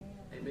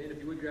Amen. If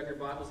you would grab your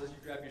Bibles as you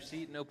grab your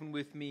seat and open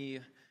with me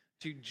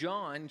to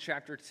John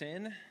chapter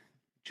 10.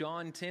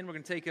 John 10, we're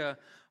going to take a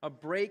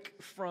break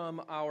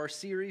from our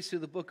series through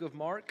the book of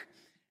Mark.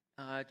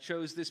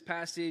 Chose this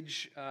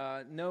passage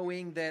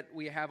knowing that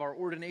we have our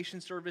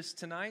ordination service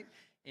tonight.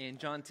 And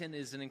John 10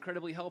 is an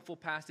incredibly helpful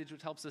passage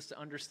which helps us to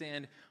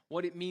understand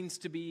what it means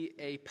to be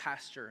a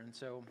pastor. And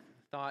so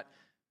I thought,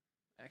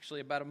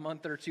 actually about a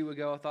month or two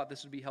ago, I thought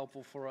this would be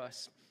helpful for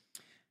us.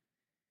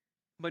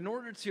 But in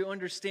order to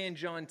understand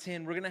John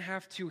 10, we're going to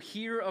have to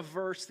hear a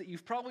verse that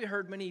you've probably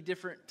heard many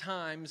different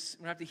times.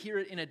 We're going to have to hear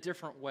it in a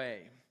different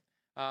way.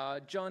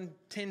 John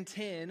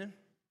 10:10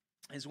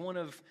 is one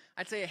of,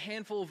 I'd say, a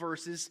handful of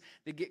verses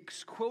that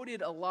gets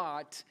quoted a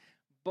lot,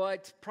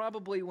 but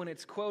probably when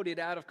it's quoted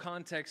out of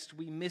context,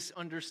 we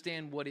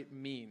misunderstand what it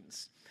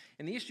means.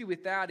 And the issue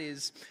with that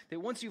is that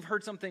once you've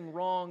heard something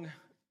wrong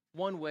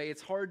one way,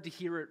 it's hard to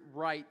hear it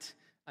right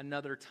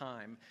another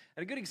time.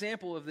 And a good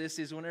example of this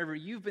is whenever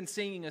you've been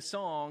singing a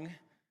song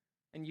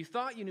and you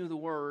thought you knew the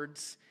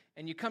words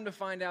and you come to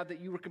find out that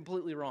you were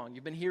completely wrong.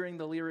 You've been hearing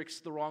the lyrics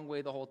the wrong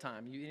way the whole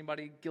time.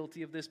 Anybody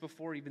guilty of this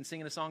before? You've been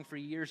singing a song for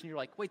years and you're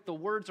like, wait, the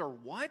words are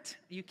what?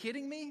 Are you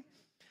kidding me?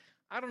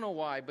 I don't know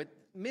why, but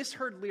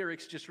misheard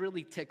lyrics just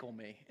really tickle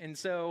me. And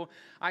so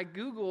I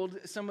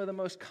Googled some of the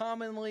most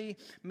commonly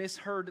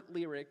misheard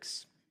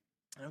lyrics.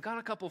 And I've got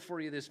a couple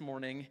for you this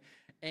morning.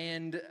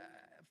 And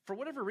for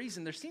whatever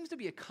reason, there seems to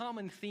be a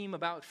common theme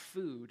about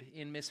food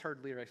in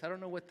misheard lyrics. I don't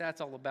know what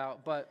that's all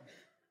about, but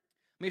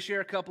let me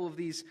share a couple of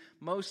these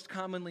most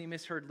commonly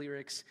misheard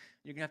lyrics.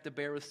 You're going to have to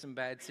bear with some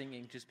bad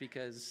singing just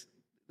because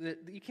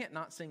you can't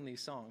not sing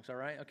these songs, all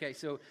right? Okay,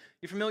 so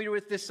you're familiar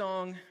with this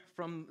song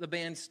from the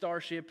band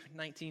Starship,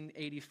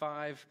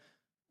 1985.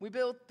 We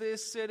built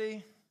this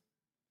city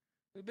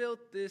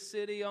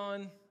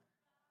on...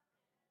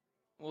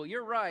 Well,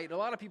 you're right. A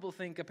lot of people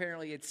think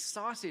apparently it's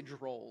sausage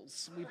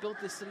rolls. We built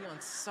this city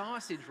on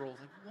sausage rolls.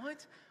 Like,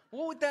 what?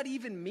 What would that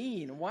even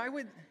mean? Why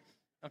would...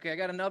 Okay, I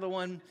got another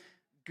one.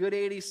 Good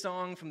 80s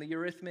song from the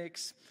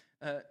Eurythmics.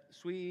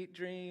 Sweet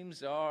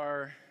dreams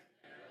are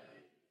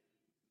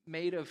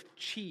made of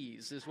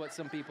cheese, is what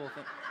some people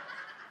think.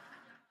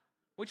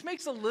 Which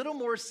makes a little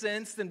more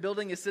sense than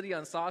building a city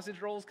on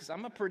sausage rolls, because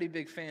I'm a pretty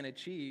big fan of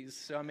cheese.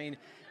 So, I mean,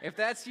 if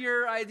that's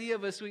your idea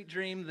of a sweet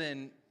dream,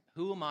 then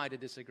who am I to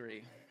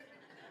disagree?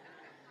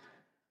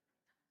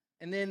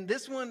 And then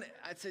this one,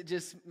 it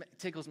just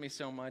tickles me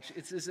so much.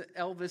 It's this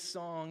Elvis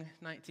song,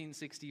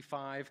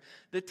 1965.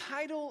 The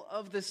title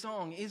of the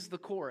song is the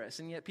chorus,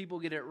 and yet people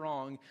get it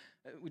wrong,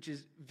 which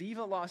is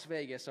Viva Las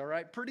Vegas, all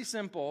right? Pretty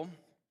simple,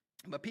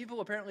 but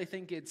people apparently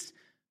think it's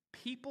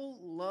People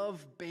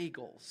Love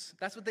Bagels.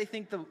 That's what they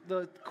think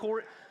the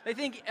chorus, they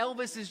think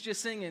Elvis is just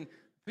singing,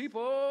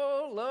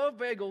 People Love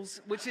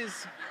Bagels, which is,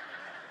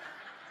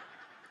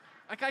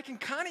 like I can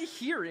kind of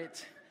hear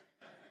it.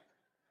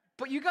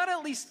 But you got to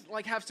at least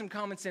have some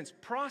common sense.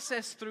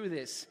 Process through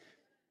this.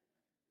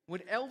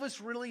 Would Elvis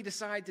really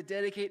decide to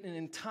dedicate an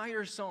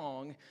entire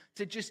song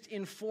to just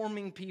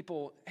informing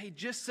people, hey,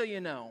 just so you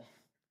know,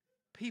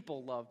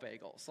 people love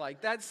bagels?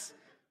 That's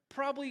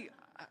probably...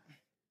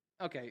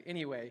 Okay,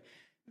 anyway.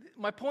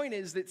 My point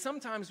is that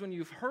sometimes when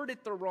you've heard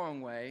it the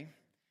wrong way,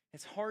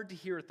 it's hard to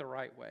hear it the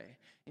right way.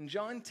 In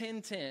John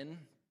 10:10,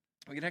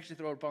 we can actually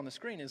throw it up on the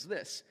screen, is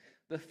this.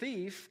 The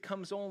thief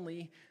comes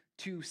only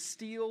to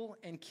steal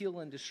and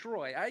kill and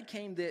destroy. I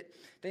came that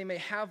they may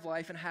have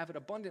life and have it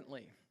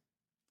abundantly.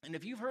 And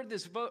if you've heard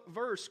this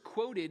verse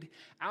quoted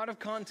out of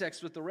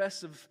context with the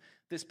rest of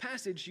this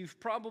passage, you've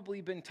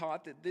probably been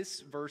taught that this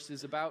verse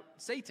is about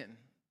Satan,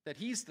 that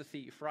he's the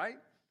thief, right?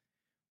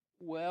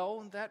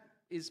 Well, that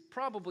is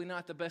probably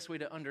not the best way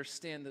to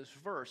understand this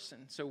verse.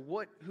 And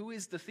so who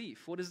is the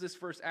thief? What does this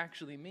verse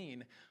actually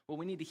mean? Well,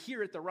 we need to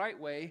hear it the right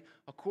way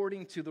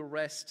according to the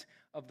rest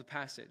of the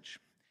passage.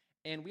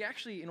 And we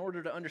actually, in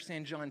order to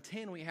understand John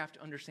 10, we have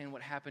to understand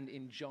what happened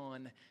in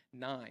John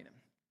 9.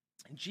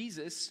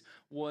 Jesus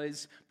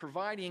was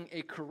providing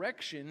a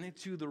correction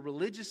to the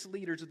religious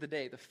leaders of the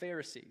day, the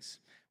Pharisees.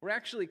 We're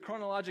actually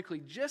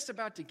chronologically just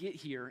about to get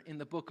here in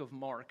the book of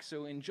Mark.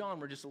 So in John,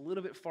 we're just a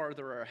little bit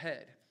farther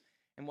ahead.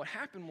 And what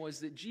happened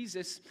was that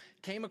Jesus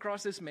came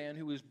across this man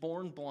who was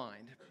born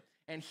blind,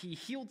 and he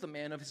healed the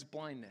man of his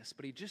blindness,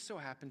 but he just so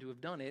happened to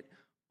have done it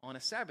on a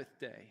Sabbath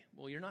day.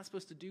 Well, you're not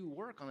supposed to do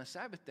work on a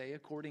Sabbath day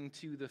according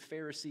to the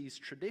Pharisees'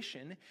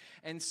 tradition.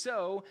 And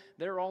so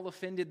they're all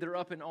offended. They're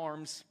up in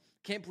arms.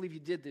 Can't believe you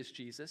did this,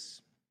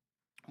 Jesus.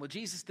 Well,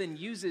 Jesus then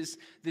uses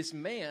this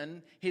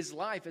man, his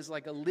life, as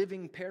like a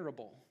living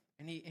parable.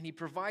 And he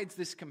provides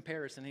this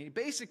comparison. And he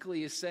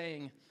basically is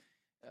saying,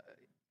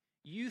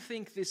 you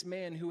think this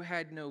man who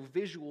had no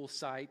visual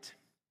sight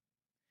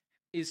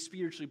is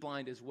spiritually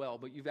blind as well,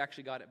 but you've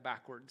actually got it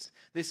backwards.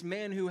 This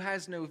man who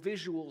has no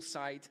visual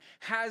sight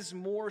has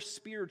more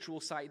spiritual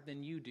sight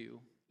than you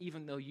do,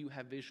 even though you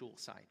have visual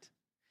sight.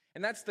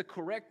 And that's the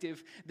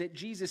corrective that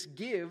Jesus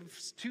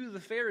gives to the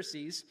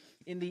Pharisees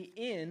in the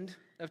end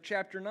of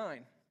chapter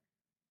 9.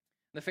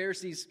 The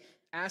Pharisees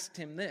asked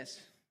him this,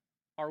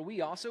 "Are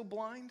we also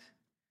blind?"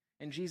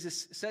 And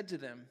Jesus said to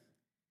them,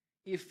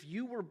 If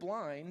you were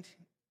blind,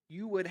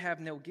 you would have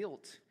no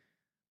guilt.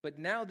 But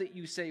now that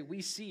you say,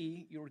 we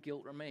see, your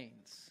guilt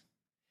remains.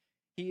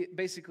 He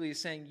basically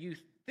is saying, you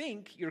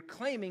think you're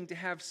claiming to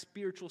have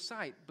spiritual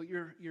sight, but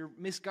you're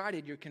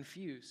misguided, you're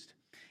confused.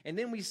 And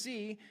then we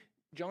see,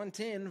 John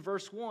 10,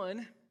 verse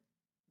 1,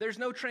 there's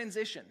no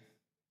transition.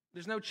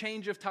 There's no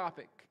change of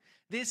topic.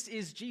 This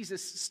is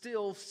Jesus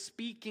still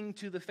speaking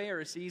to the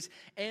Pharisees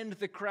and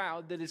the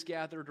crowd that is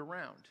gathered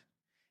around.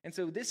 And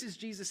so this is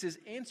Jesus'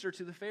 answer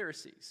to the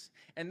Pharisees.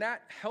 And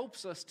that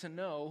helps us to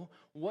know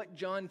what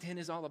John 10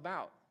 is all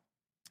about.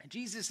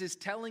 Jesus is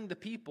telling the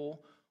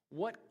people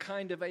what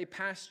kind of a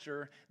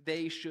pastor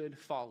they should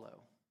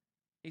follow.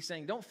 He's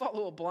saying, don't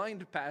follow a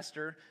blind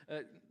pastor,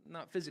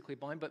 not physically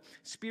blind, but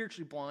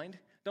spiritually blind.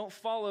 Don't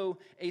follow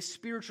a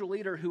spiritual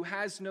leader who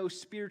has no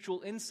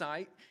spiritual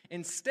insight.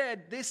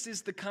 Instead, this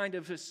is the kind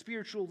of a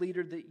spiritual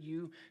leader that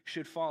you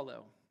should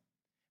follow.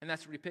 And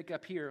that's what we pick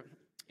up here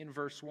in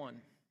verse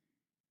 1.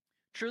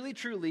 Truly,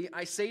 truly,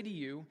 I say to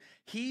you,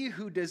 he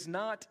who does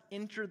not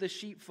enter the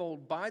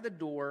sheepfold by the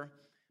door,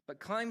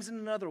 but climbs in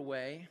another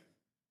way,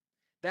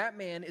 that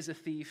man is a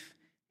thief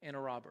and a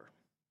robber.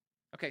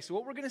 Okay, so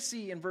what we're going to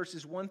see in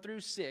verses 1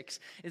 through 6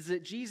 is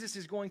that Jesus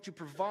is going to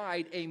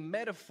provide a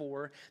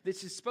metaphor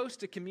that is supposed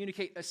to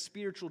communicate a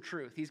spiritual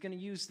truth. He's going to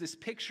use this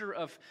picture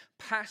of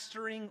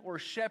pastoring or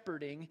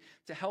shepherding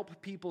to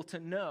help people to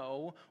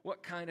know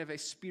what kind of a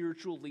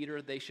spiritual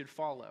leader they should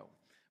follow.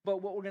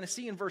 But what we're going to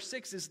see in verse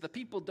 6 is the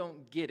people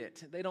don't get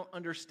it. They don't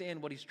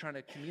understand what he's trying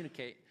to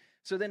communicate.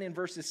 So then in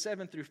verses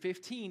 7 through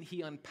 15,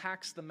 he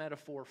unpacks the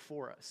metaphor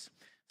for us.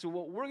 So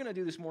what we're going to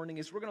do this morning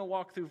is we're going to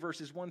walk through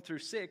verses 1 through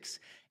 6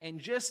 and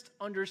just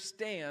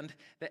understand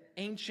the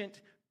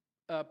ancient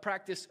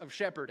practice of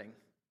shepherding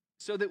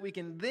so that we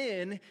can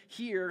then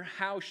hear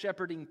how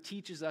shepherding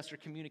teaches us or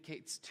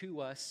communicates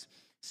to us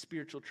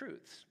spiritual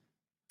truths.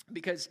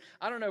 Because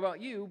I don't know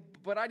about you,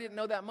 but I didn't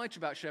know that much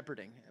about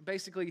shepherding.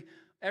 Basically,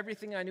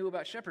 everything I knew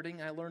about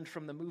shepherding, I learned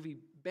from the movie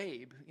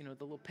Babe,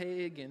 the little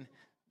pig and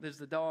there's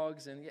the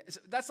dogs, and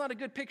that's not a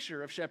good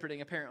picture of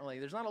shepherding, apparently.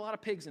 There's not a lot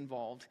of pigs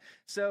involved.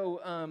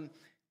 So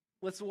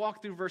let's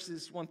walk through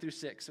verses 1 through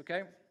 6,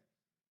 okay?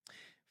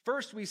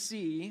 First, we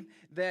see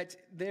that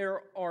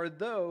there are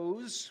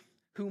those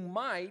who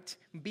might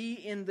be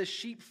in the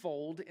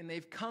sheepfold, and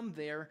they've come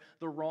there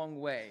the wrong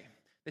way.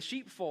 The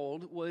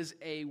sheepfold was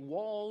a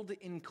walled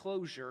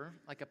enclosure,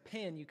 like a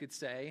pen, you could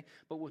say,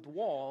 but with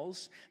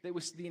walls.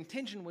 The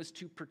intention was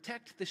to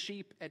protect the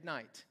sheep at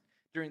night.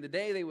 During the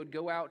day, they would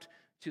go out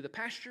to the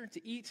pasture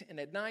to eat, and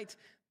at night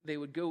they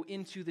would go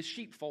into the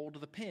sheepfold,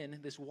 the pen,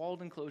 this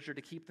walled enclosure to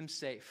keep them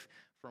safe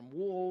from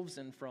wolves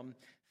and from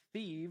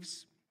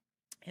thieves.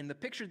 And the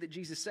picture that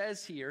Jesus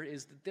says here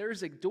is that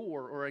there's a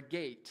door or a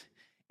gate,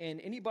 and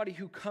anybody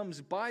who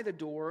comes by the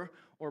door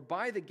or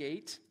by the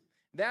gate,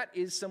 that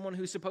is someone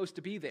who's supposed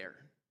to be there.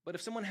 But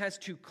if someone has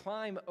to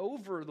climb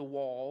over the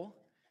wall,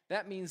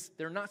 that means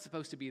they're not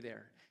supposed to be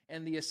there.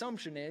 And the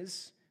assumption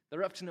is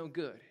they're up to no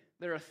good.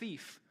 They're a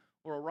thief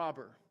or a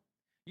robber.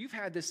 You've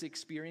had this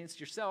experience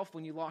yourself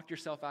when you locked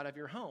yourself out of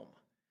your home.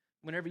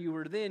 Whenever you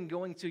were then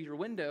going to your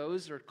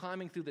windows or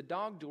climbing through the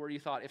dog door, you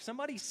thought, if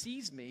somebody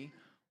sees me,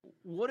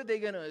 what are they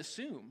going to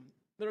assume?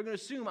 They're going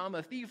to assume I'm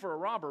a thief or a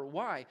robber.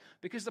 Why?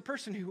 Because the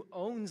person who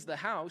owns the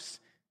house,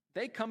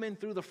 they come in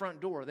through the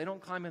front door. They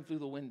don't climb in through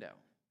the window.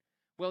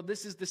 Well,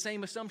 this is the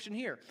same assumption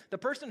here. The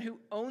person who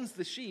owns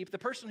the sheep, the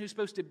person who's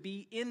supposed to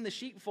be in the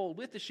sheepfold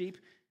with the sheep,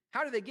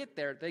 how do they get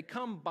there? They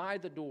come by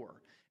the door.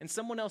 And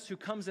someone else who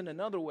comes in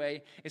another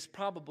way is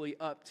probably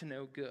up to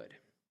no good.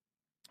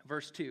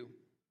 Verse 2.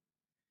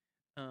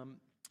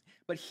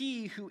 But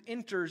he who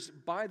enters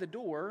by the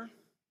door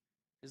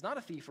is not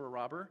a thief or a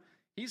robber.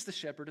 He's the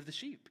shepherd of the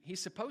sheep.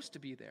 He's supposed to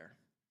be there.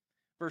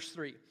 Verse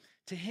 3.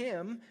 To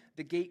him,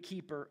 the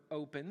gatekeeper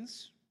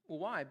opens. Well,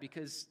 why?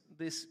 Because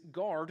this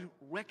guard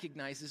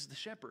recognizes the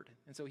shepherd.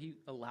 And so he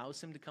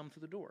allows him to come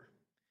through the door.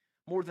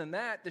 More than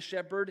that, the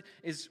shepherd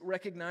is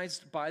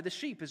recognized by the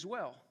sheep as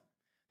well.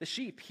 The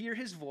sheep hear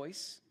his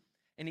voice,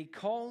 and he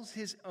calls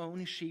his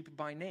own sheep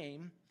by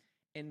name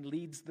and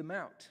leads them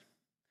out.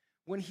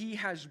 When he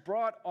has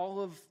brought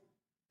out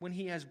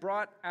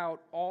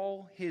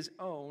all his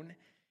own,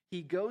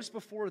 he goes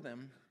before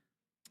them,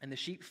 and the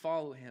sheep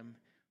follow him,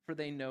 for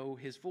they know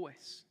his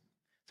voice.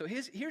 So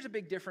here's a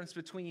big difference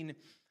between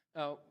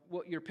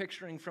what you're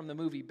picturing from the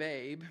movie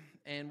Babe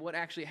and what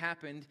actually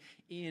happened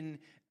in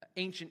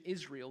ancient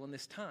Israel in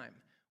this time,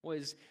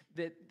 was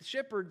that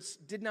shepherds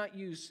did not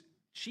use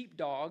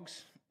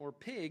sheepdogs or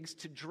pigs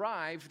to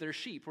drive their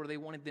sheep where they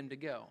wanted them to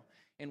go.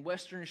 In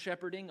Western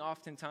shepherding,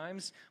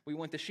 oftentimes, we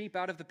want the sheep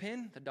out of the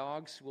pen, the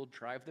dogs will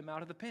drive them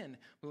out of the pen.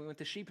 When we want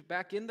the sheep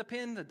back in the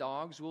pen, the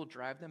dogs will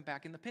drive them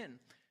back in the pen.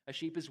 A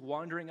sheep is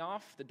wandering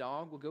off, the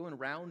dog will go and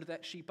round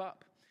that sheep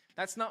up.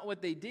 That's not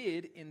what they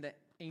did in the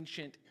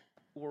ancient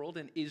world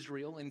in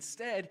Israel.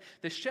 Instead,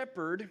 the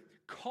shepherd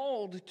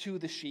called to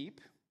the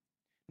sheep,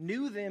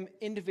 knew them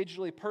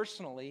individually,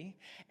 personally,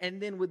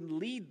 and then would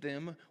lead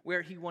them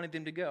where he wanted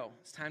them to go.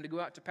 It's time to go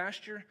out to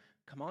pasture.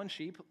 "Come on,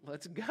 sheep,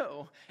 let's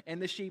go."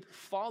 And the sheep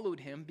followed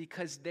him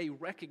because they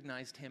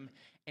recognized him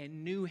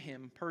and knew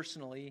him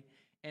personally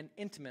and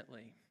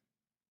intimately.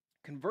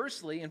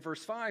 Conversely, in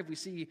verse 5, we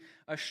see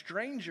a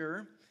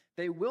stranger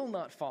they will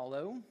not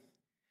follow,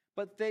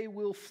 but they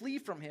will flee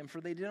from him,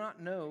 for they do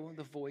not know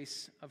the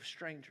voice of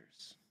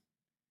strangers.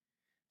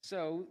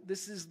 So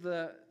this is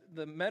the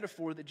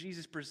metaphor that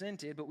Jesus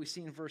presented, but we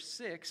see in verse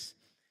 6,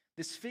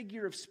 this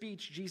figure of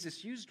speech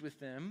Jesus used with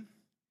them,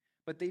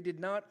 but they did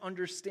not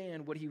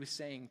understand what he was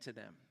saying to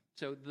them.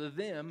 So the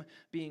them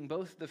being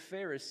both the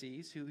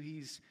Pharisees, who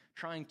he's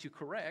trying to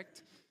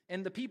correct,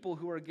 and the people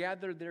who are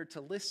gathered there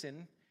to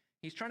listen.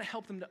 He's trying to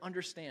help them to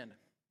understand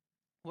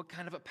what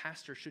kind of a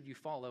pastor should you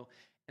follow,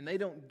 and they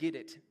don't get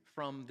it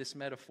from this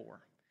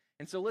metaphor.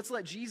 And so let's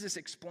let Jesus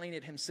explain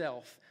it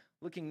himself,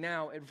 looking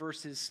now at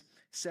verses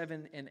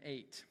 7 and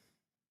 8.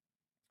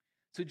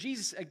 So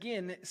Jesus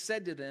again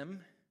said to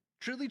them,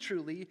 "Truly,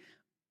 truly,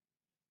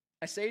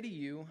 I say to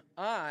you,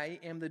 I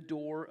am the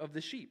door of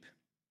the sheep.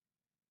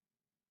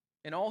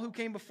 And all who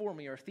came before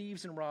me are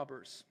thieves and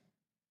robbers,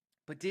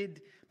 but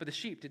the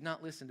sheep did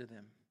not listen to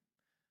them."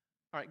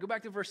 All right, go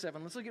back to verse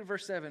 7. Let's look at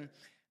verse 7.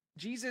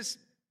 Jesus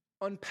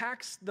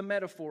unpacks the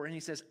metaphor and he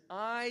says,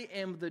 "I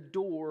am the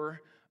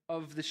door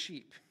of the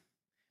sheep."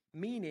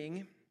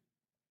 Meaning,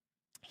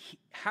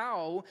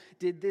 how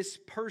did this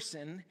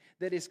person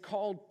that is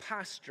called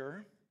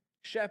pastor,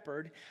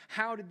 shepherd,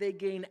 how did they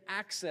gain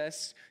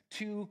access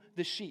to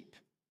the sheep?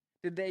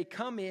 Did they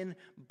come in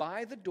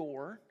by the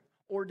door,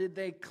 or did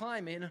they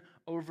climb in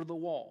over the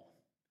wall?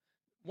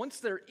 Once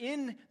they're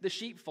in the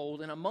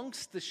sheepfold and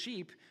amongst the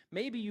sheep,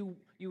 maybe you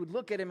would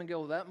look at him and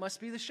go, "That must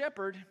be the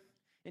shepherd."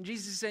 And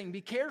Jesus is saying,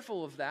 be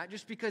careful of that.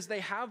 Just because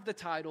they have the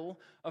title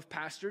of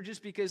pastor,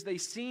 just because they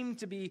seem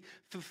to be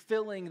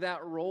fulfilling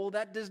that role,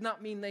 that does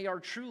not mean they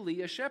are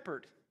truly a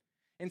shepherd.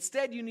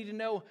 Instead, you need to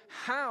know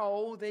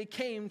how they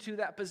came to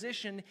that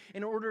position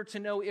in order to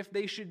know if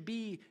they should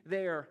be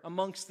there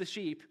amongst the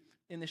sheep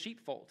in the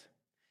sheepfold.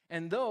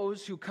 And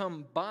those who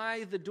come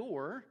by the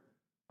door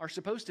are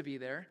supposed to be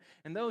there,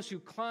 and those who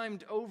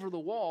climbed over the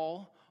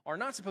wall are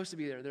not supposed to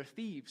be there. They're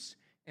thieves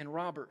and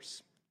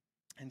robbers.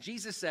 And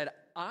Jesus said,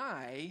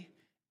 "I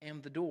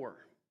am the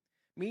door,"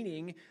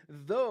 meaning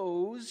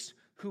those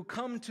who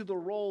come to the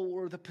role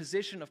or the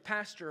position of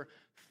pastor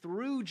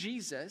through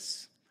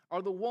Jesus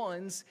are the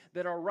ones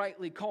that are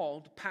rightly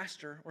called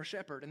pastor or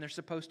shepherd, and they're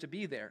supposed to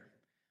be there.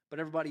 But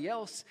everybody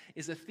else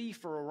is a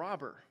thief or a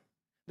robber.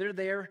 They're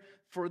there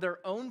for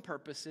their own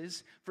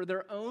purposes, for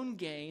their own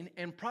gain,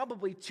 and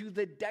probably to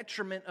the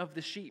detriment of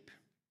the sheep.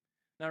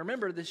 Now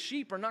remember, the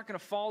sheep are not going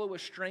to follow a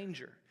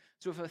stranger.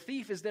 So if a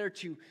thief is there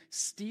to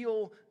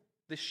steal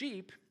the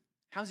sheep,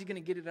 how's he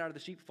going to get it out of the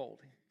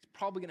sheepfold? He's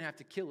probably going to have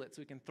to kill it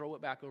so he can throw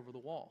it back over the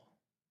wall.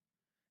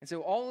 And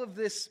so all of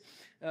this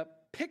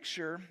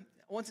picture,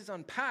 once it's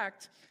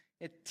unpacked,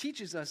 it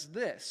teaches us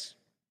this,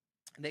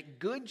 that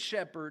good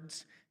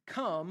shepherds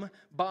come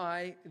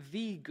by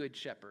the good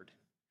shepherd.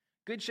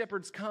 Good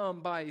shepherds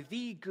come by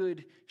the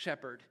good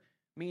shepherd,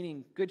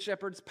 meaning good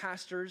shepherds,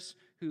 pastors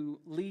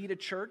who lead a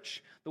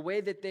church. The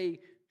way that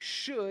they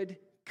should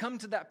come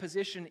to that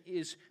position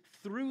is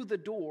through the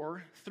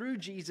door, through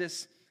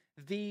Jesus,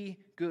 the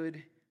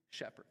good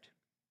shepherd.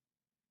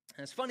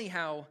 And it's funny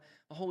how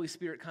the Holy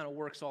Spirit kind of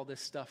works all this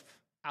stuff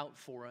out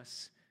for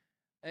us.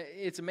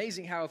 It's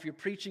amazing how if you're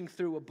preaching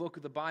through a book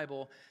of the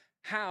Bible,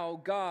 how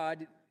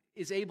God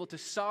is able to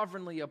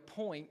sovereignly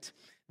appoint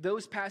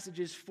those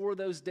passages for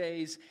those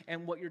days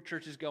and what your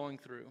church is going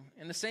through.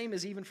 And the same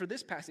is even for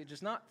this passage.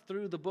 It's not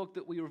through the book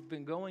that we've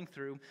been going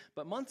through,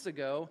 but months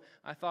ago,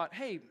 I thought,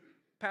 hey,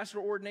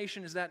 pastoral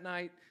ordination is that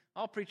night.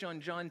 I'll preach on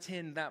John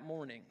 10 that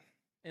morning.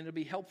 And it'll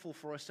be helpful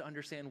for us to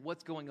understand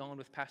what's going on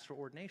with pastoral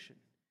ordination.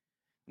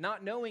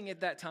 Not knowing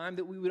at that time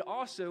that we would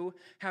also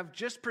have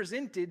just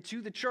presented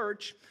to the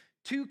church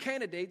 2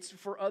 candidates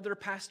for other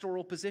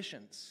pastoral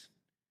positions.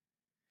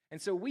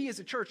 And so we as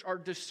a church are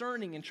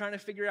discerning and trying to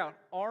figure out,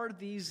 are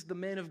these the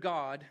men of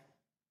God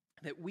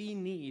that we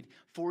need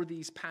for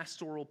these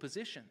pastoral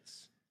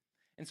positions?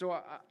 And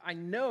so I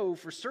know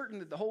for certain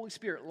that the Holy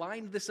Spirit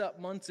lined this up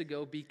months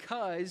ago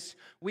because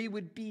we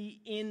would be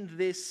in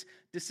this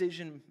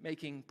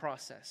decision-making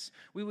process.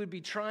 We would be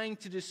trying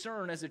to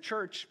discern as a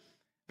church,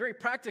 very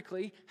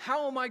practically,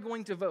 how am I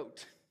going to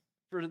vote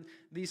for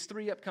these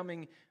 3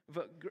 upcoming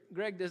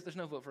Greg there's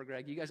no vote for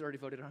Greg. You guys already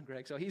voted on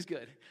Greg, so he's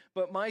good.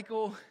 But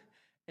Michael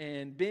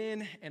and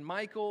Ben and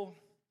Michael,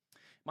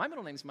 my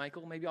middle name's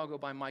Michael. Maybe I'll go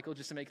by Michael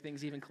just to make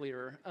things even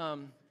clearer.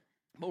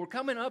 But we're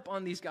coming up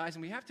on these guys,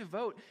 and we have to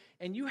vote,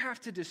 and you have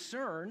to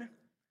discern,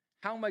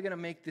 how am I going to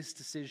make this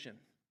decision?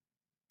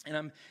 And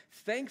I'm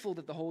thankful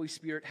that the Holy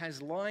Spirit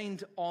has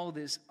lined all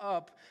this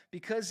up,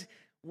 because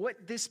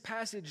what this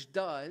passage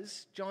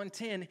does, John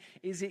 10,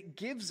 is it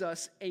gives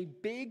us a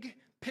big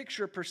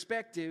picture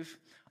perspective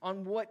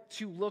on what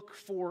to look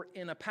for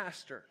in a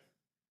pastor.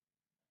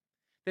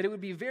 That it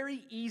would be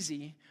very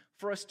easy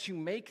for us to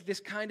make this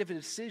kind of a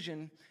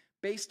decision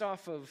based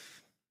off of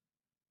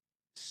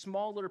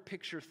smaller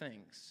picture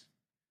things,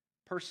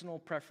 personal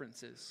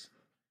preferences.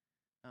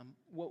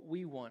 what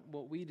we want,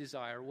 what we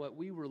desire, what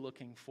we were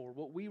looking for,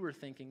 what we were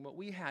thinking, what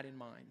we had in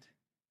mind.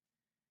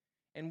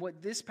 And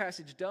what this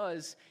passage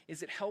does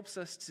is it helps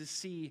us to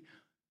see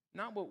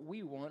not what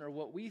we want or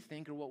what we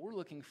think or what we're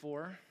looking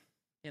for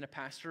in a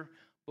pastor,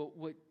 but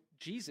what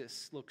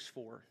Jesus looks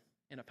for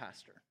in a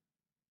pastor.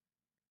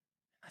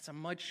 That's a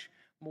much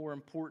more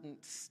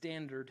important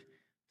standard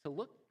to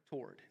look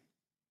toward.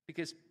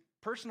 Because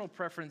personal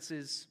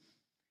preferences,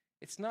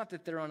 it's not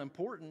that they're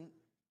unimportant,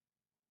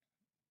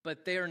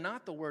 but they are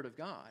not the Word of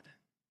God.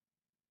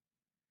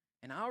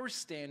 And our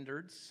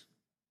standards,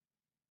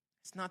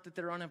 it's not that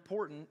they're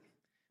unimportant,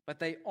 but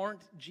they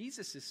aren't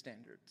Jesus'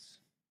 standards.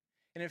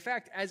 And in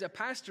fact, as a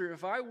pastor,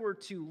 if I were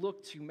to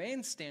look to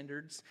man's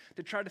standards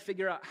to try to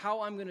figure out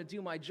how I'm going to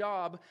do my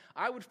job,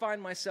 I would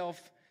find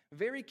myself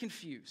very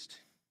confused.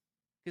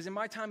 Because in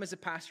my time as a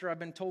pastor, I've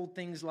been told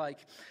things like,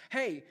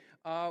 hey,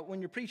 when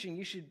you're preaching,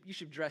 you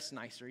should dress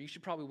nicer. You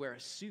should probably wear a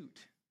suit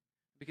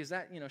because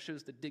that,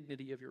 shows the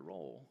dignity of your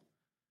role.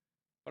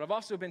 But I've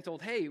also been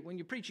told, hey, when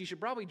you preach, you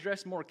should probably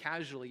dress more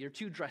casually. You're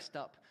too dressed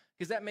up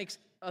because that makes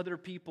other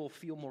people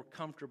feel more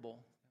comfortable.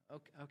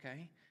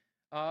 Okay.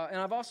 And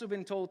I've also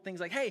been told things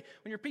like, hey,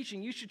 when you're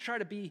preaching, you should try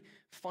to be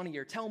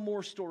funnier, tell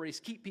more stories,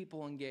 keep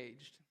people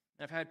engaged.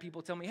 And I've had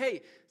people tell me,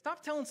 hey,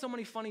 stop telling so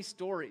many funny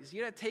stories.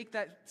 You got to take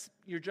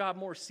your job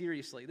more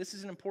seriously. This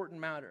is an important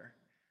matter.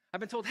 I've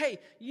been told, hey,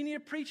 you need to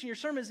preach and your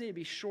sermons need to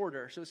be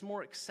shorter so it's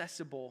more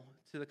accessible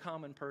to the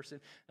common person.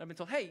 And I've been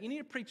told, hey, you need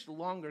to preach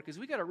longer because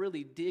we got to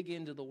really dig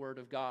into the Word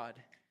of God.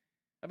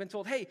 I've been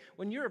told, hey,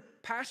 when you're a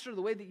pastor,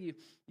 the way that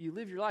you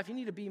live your life, you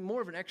need to be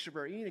more of an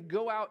extrovert. You need to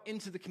go out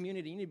into the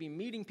community. You need to be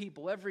meeting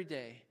people every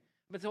day.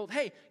 I've been told,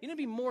 hey, you need to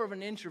be more of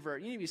an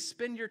introvert. You need to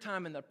spend your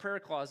time in the prayer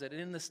closet and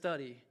in the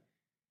study.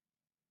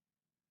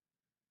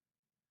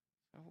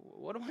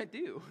 What do I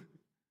do?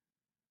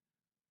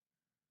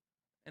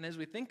 And as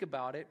we think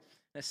about it,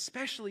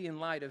 especially in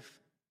light of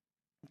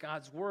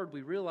God's Word,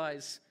 we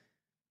realize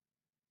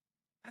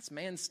that's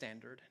man's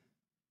standard.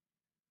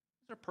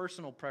 Those are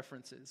personal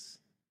preferences.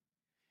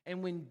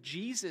 And when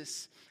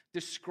Jesus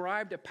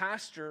described a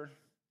pastor,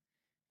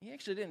 he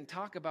actually didn't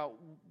talk about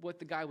what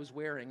the guy was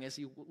wearing as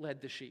he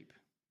led the sheep.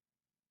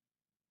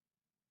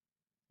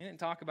 He didn't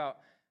talk about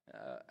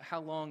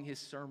how long his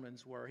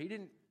sermons were. He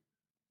didn't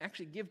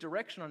actually give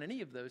direction on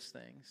any of those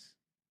things.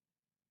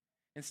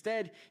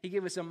 Instead, he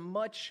gave us a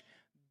much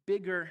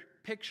bigger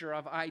picture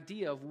of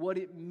idea of what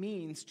it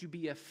means to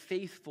be a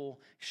faithful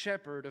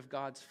shepherd of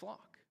God's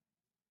flock.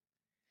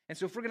 And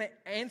so if we're going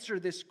to answer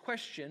this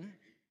question,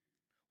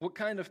 what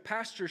kind of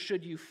pastor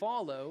should you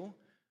follow?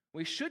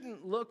 We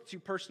shouldn't look to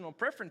personal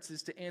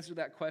preferences to answer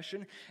that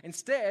question.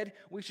 Instead,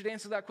 we should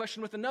answer that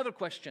question with another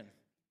question.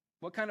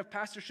 What kind of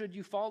pastor should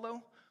you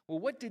follow? Well,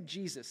 what did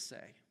Jesus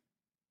say?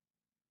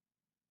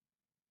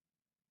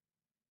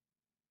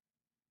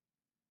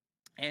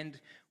 And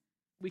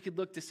we could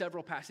look to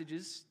several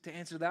passages to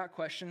answer that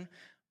question.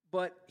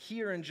 But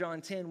here in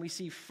John 10, we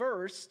see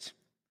first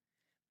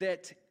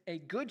that a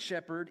good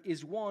shepherd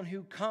is one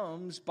who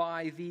comes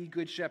by the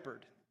good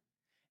shepherd.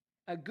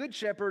 A good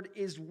shepherd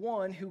is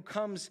one who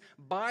comes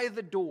by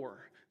the door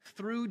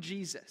through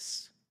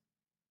Jesus,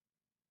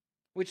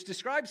 which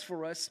describes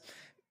for us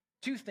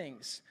two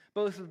things,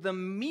 both the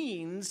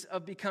means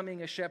of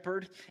becoming a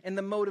shepherd and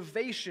the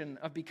motivation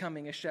of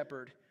becoming a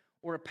shepherd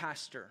or a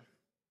pastor.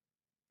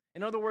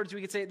 In other words,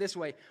 we could say it this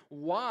way: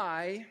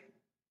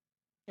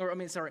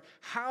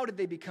 how did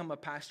they become a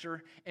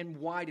pastor and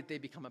why did they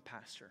become a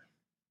pastor?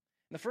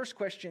 And the first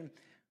question,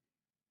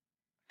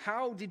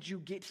 how did you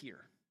get here?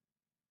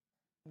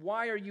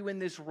 Why are you in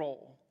this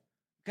role?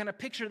 Kind of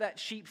picture that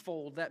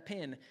sheepfold, that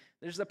pen.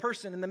 There's the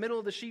person in the middle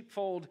of the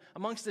sheepfold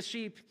amongst the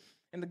sheep,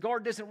 and the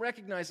guard doesn't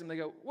recognize them. They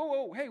go,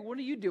 whoa, hey, what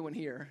are you doing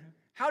here?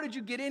 How did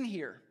you get in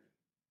here?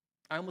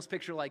 I almost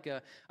picture like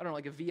a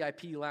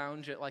VIP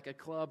lounge at like a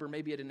club or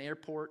maybe at an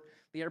airport.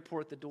 The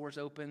airport, the doors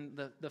open,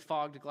 the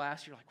fogged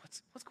glass. You're like,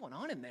 what's going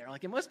on in there?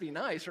 Like, it must be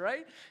nice,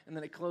 right? And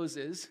then it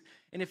closes.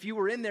 And if you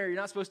were in there, you're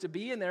not supposed to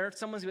be in there.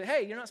 Someone's going to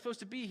hey, you're not supposed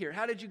to be here.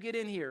 How did you get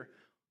in here?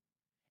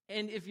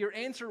 And if your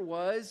answer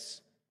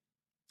was,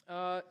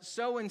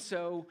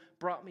 so-and-so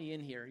brought me in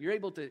here, you're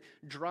able to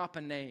drop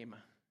a name.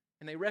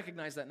 And they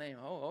recognize that name.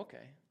 Oh,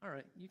 okay. All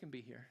right, you can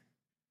be here.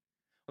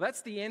 Well,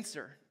 that's the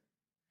answer.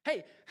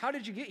 Hey, how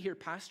did you get here,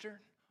 Pastor?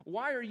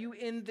 Why are you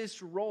in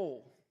this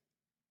role?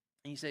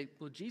 And you say,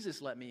 well,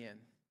 Jesus let me in.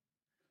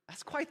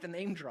 That's quite the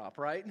name drop,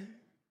 right?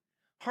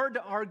 Hard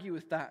to argue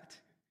with that.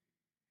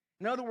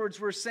 In other words,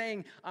 we're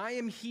saying, I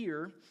am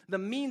here. The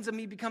means of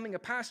me becoming a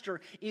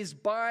pastor is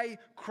by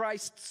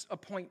Christ's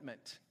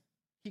appointment.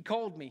 He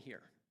called me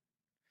here.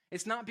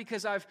 It's not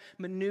because I've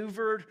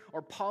maneuvered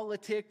or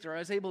politicked or I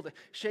was able to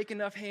shake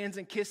enough hands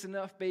and kiss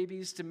enough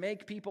babies to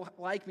make people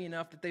like me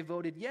enough that they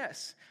voted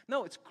yes.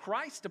 No, it's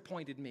Christ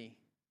appointed me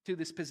to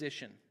this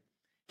position.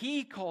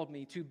 He called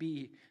me to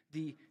be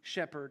the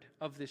shepherd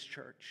of this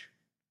church.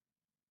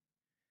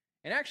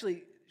 And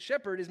actually,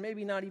 shepherd is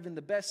maybe not even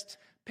the best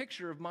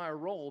picture of my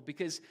role,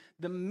 because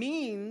the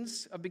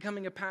means of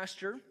becoming a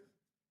pastor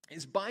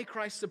is by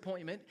Christ's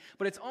appointment,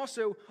 but it's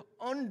also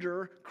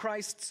under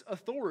Christ's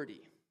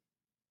authority.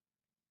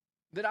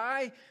 That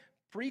I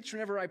preach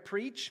whenever I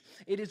preach,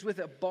 it is with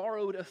a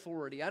borrowed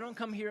authority. I don't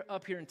come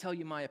up here and tell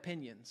you my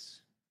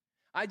opinions.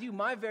 I do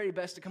my very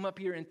best to come up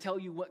here and tell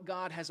you what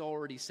God has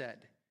already said,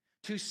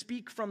 to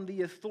speak from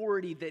the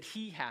authority that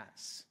He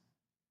has.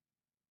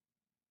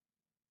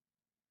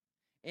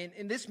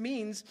 And this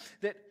means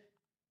that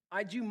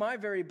I do my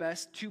very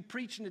best to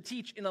preach and to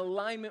teach in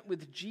alignment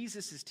with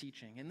Jesus'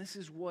 teaching. And this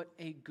is what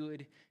a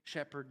good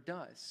shepherd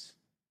does.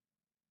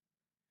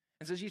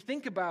 And so as you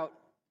think about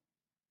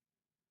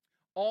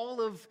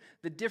all of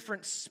the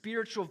different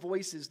spiritual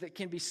voices that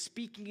can be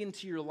speaking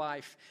into your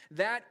life,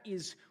 that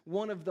is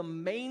one of the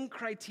main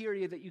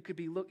criteria that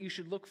you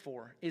should look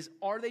for, is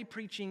are they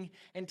preaching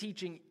and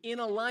teaching in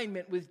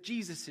alignment with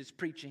Jesus'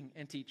 preaching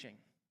and teaching?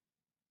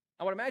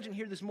 I would imagine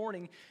here this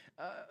morning,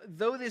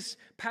 though this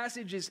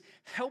passage is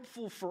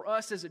helpful for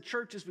us as a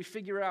church as we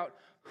figure out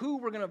who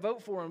we're going to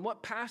vote for and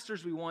what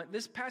pastors we want,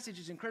 this passage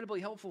is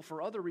incredibly helpful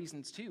for other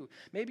reasons too.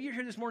 Maybe you're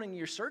here this morning and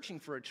you're searching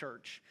for a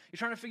church. You're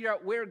trying to figure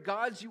out where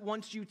God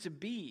wants you to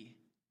be.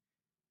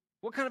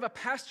 What kind of a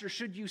pastor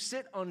should you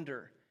sit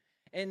under?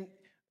 And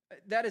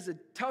that is a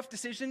tough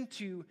decision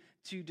to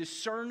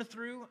discern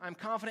through. I'm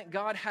confident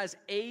God has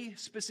a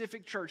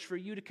specific church for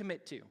you to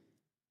commit to.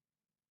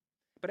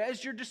 But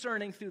as you're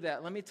discerning through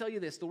that, let me tell you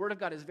this. The Word of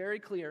God is very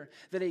clear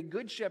that a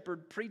good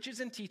shepherd preaches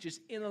and teaches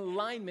in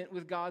alignment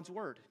with God's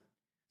Word.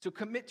 So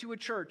commit to a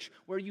church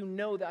where you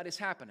know that is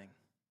happening.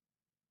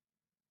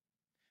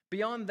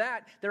 Beyond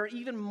that, there are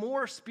even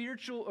more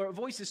spiritual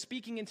voices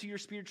speaking into your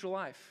spiritual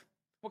life.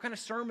 What kind of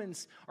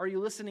sermons are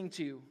you listening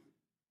to?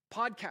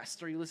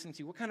 Podcasts are you listening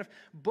to? What kind of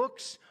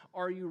books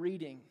are you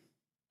reading?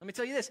 Let me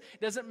tell you this.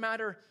 It doesn't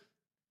matter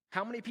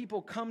how many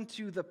people come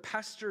to the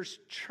pastor's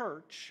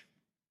church.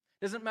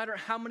 Doesn't matter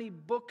how many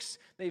books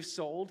they've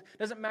sold.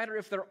 Doesn't matter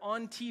if they're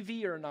on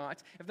TV or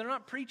not. If they're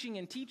not preaching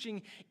and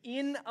teaching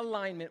in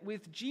alignment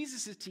with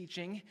Jesus'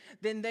 teaching,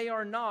 then they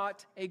are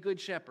not a good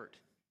shepherd.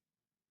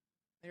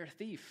 They're a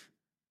thief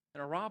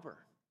and a robber.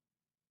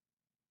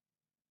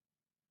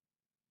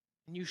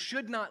 And you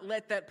should not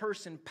let that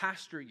person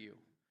pastor you.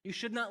 You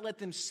should not let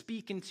them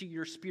speak into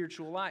your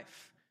spiritual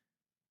life.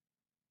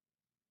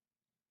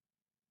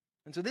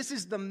 And so this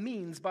is the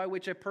means by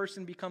which a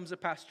person becomes a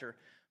pastor.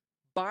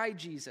 By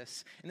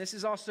Jesus. And this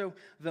is also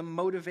the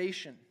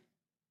motivation.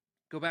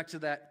 Go back to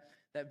that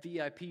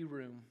VIP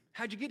room.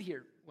 How'd you get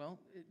here? Well,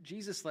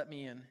 Jesus let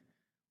me in.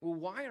 Well,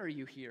 why are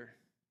you here?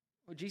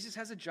 Well, Jesus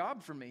has a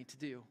job for me to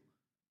do.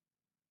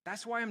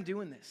 That's why I'm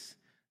doing this.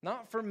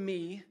 Not for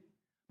me,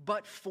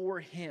 but for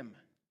Him.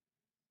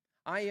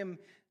 I am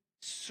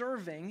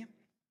serving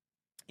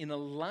in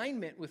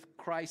alignment with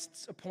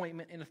Christ's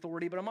appointment and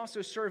authority, but I'm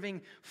also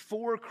serving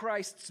for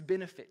Christ's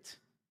benefit.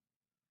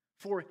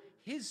 For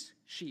His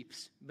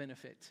sheep's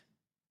benefit.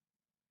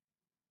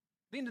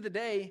 At the end of the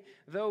day,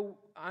 though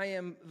I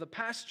am the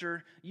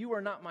pastor, you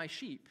are not my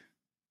sheep.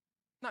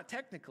 Not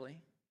technically.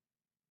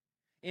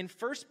 In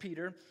 1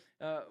 Peter,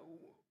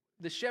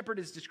 the shepherd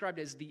is described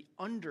as the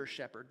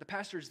under-shepherd. The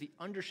pastor is the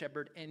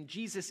under-shepherd, and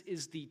Jesus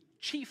is the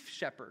chief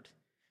shepherd,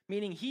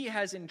 meaning He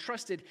has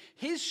entrusted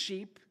His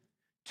sheep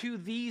to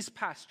these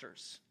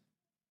pastors.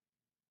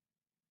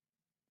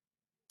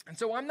 And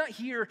so I'm not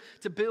here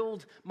to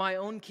build my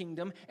own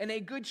kingdom, and a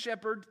good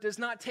shepherd does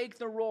not take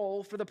the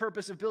role for the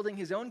purpose of building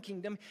his own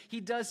kingdom. He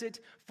does it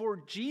for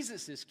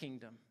Jesus'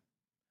 kingdom,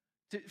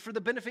 for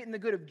the benefit and the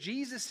good of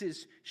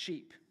Jesus'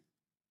 sheep,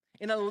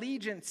 in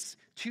allegiance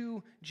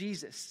to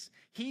Jesus.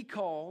 He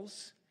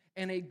calls,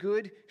 and a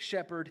good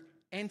shepherd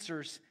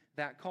answers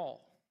that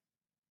call.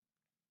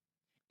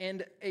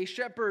 And a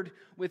shepherd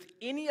with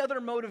any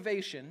other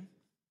motivation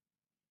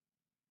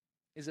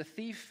is a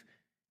thief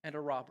and a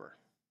robber.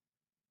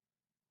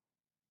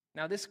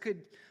 Now, this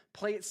could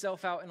play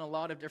itself out in a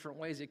lot of different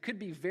ways. It could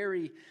be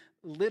very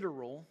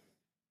literal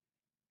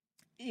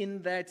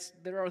in that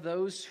there are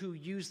those who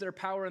use their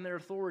power and their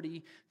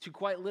authority to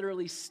quite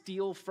literally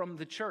steal from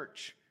the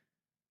church.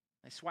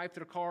 They swipe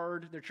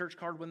their church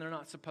card when they're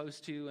not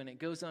supposed to, and it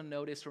goes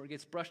unnoticed or it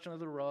gets brushed under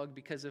the rug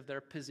because of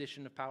their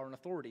position of power and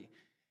authority.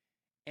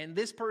 And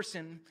this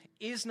person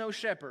is no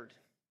shepherd.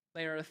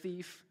 They are a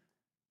thief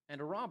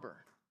and a robber.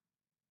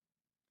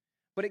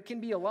 But it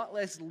can be a lot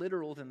less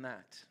literal than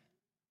that.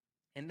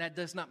 And that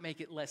does not make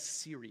it less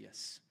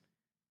serious.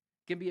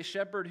 It can be a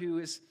shepherd who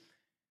is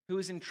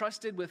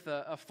entrusted with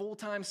a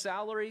full-time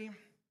salary,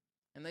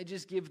 and they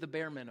just give the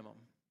bare minimum.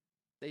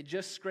 They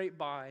just scrape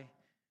by.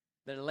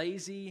 They're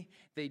lazy.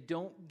 They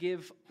don't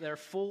give their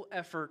full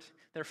effort,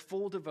 their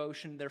full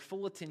devotion, their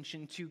full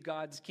attention to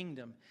God's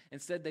kingdom.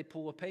 Instead, they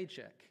pull a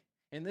paycheck.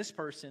 And this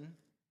person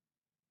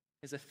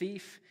is a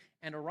thief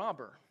and a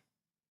robber.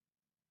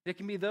 There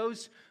can be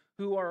those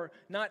who are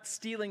not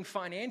stealing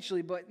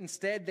financially, but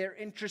instead they're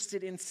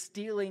interested in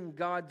stealing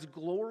God's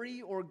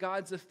glory or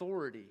God's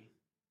authority.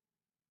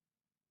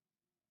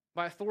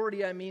 By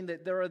authority, I mean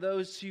that there are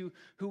those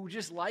who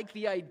just like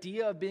the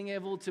idea of being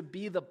able to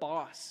be the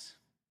boss.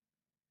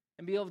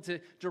 and be able to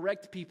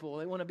direct people.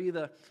 They want to be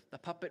the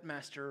puppet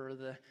master or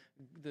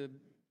the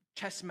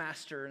chess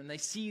master, and they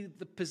see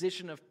the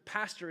position of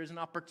pastor as an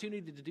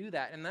opportunity to do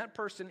that. And that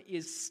person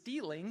is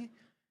stealing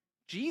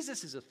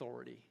Jesus'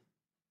 authority.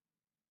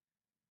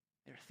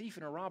 They're a thief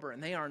and a robber,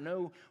 and they are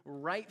no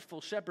rightful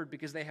shepherd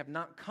because they have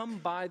not come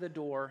by the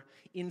door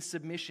in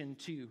submission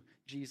to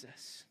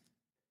Jesus.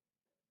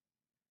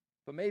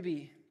 But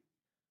maybe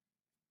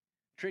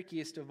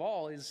trickiest of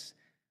all is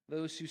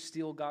those who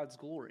steal God's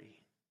glory.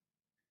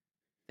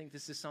 I think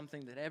this is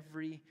something that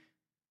every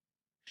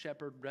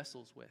shepherd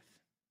wrestles with.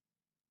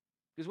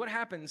 Because what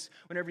happens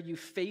whenever you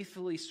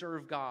faithfully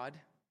serve God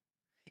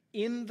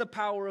in the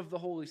power of the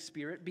Holy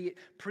Spirit, be it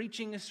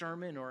preaching a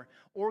sermon or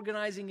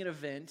organizing an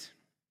event,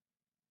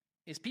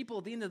 is people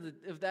at the end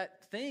of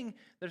that thing,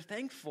 they're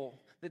thankful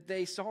that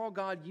they saw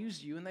God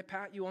use you and they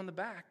pat you on the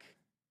back.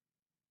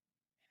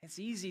 It's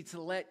easy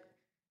to let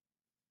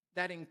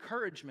that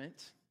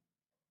encouragement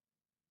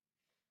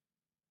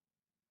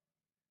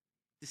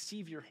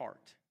deceive your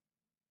heart.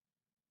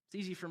 It's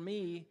easy for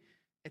me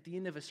at the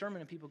end of a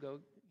sermon and people go,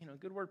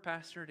 good word,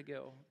 pastor, to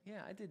go,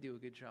 yeah, I did do a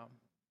good job.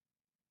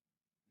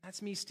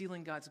 That's me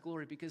stealing God's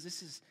glory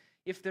because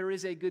if there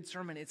is a good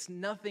sermon, it's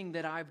nothing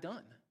that I've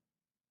done.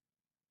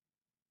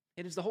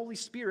 It is the Holy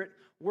Spirit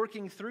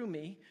working through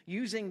me,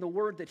 using the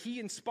word that He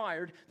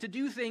inspired to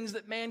do things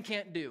that man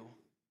can't do.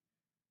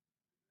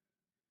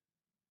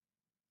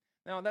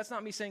 Now, that's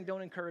not me saying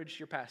don't encourage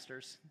your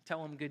pastors.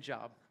 Tell them good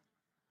job.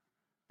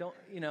 Don't,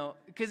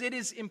 because it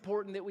is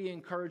important that we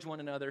encourage one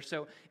another.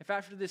 So if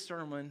after this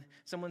sermon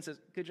someone says,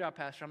 good job,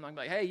 pastor, I'm not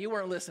like, hey, you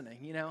weren't listening,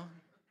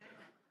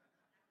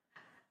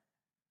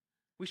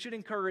 We should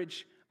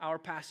encourage our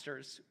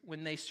pastors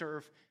when they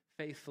serve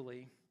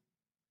faithfully.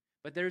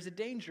 But there's a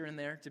danger in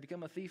there to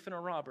become a thief and a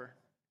robber,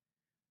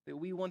 that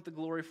we want the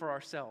glory for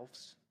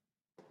ourselves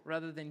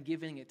rather than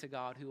giving it to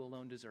God who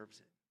alone deserves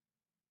it.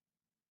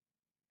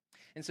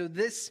 And so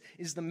this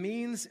is the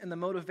means and the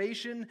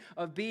motivation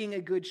of being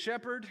a good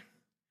shepherd,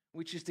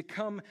 which is to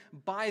come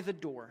by the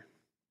door.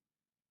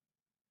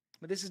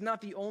 But this is not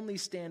the only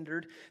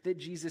standard that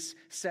Jesus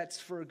sets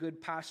for a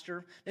good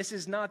pastor. This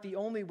is not the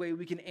only way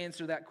we can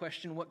answer that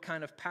question, what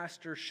kind of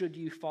pastor should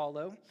you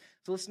follow?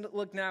 So let's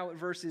look now at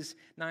verses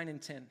 9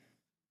 and 10.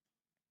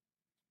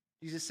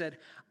 Jesus said,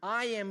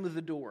 I am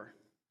the door.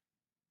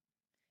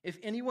 If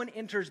anyone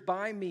enters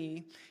by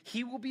me,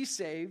 he will be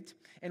saved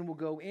and will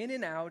go in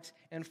and out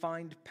and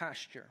find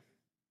pasture.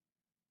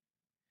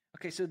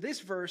 Okay, so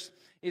this verse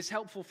is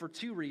helpful for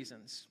two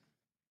reasons.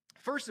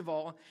 First of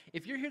all,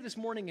 if you're here this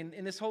morning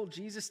and this whole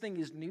Jesus thing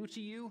is new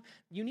to you,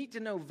 you need to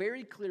know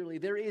very clearly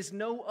there is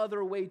no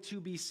other way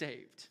to be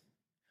saved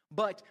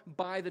but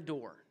by the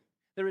door.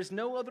 There is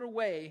no other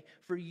way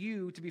for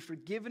you to be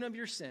forgiven of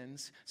your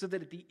sins so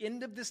that at the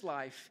end of this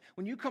life,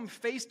 when you come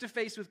face to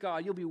face with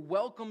God, you'll be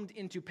welcomed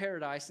into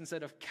paradise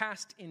instead of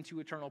cast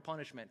into eternal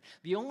punishment.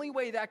 The only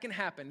way that can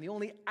happen, the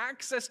only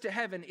access to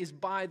heaven is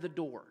by the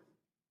door,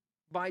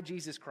 by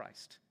Jesus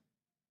Christ.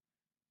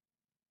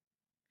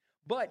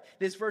 But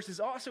this verse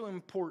is also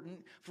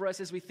important for us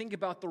as we think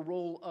about the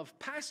role of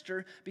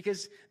pastor,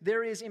 because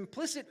there is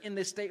implicit in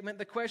this statement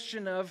the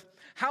question of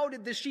how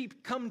did the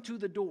sheep come to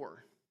the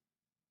door?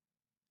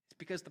 It's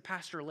because the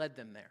pastor led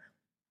them there.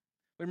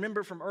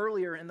 Remember from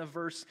earlier in the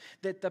verse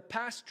that the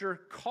pastor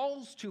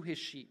calls to his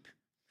sheep.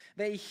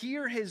 They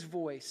hear his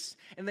voice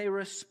and they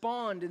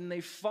respond and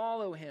they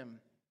follow him.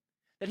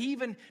 That he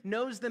even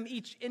knows them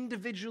each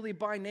individually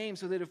by name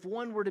so that if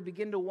one were to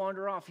begin to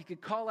wander off, he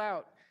could call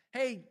out,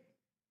 hey,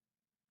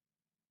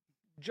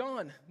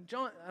 John,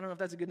 I don't know if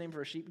that's a good name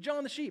for a sheep.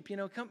 John the sheep,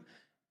 come.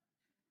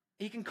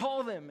 He can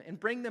call them and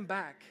bring them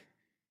back.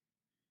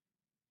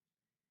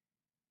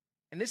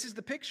 And this is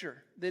the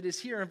picture that is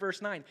here in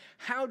verse 9.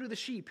 How do the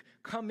sheep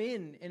come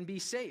in and be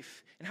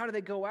safe? And how do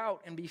they go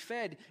out and be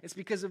fed? It's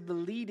because of the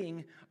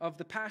leading of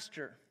the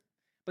pastor.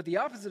 But the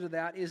opposite of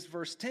that is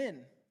verse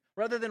 10.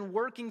 Rather than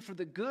working for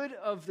the good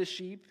of the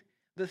sheep,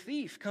 the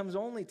thief comes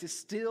only to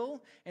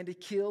steal and to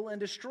kill and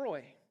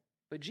destroy.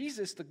 But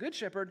Jesus, the good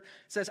shepherd,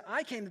 says,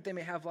 I came that they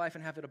may have life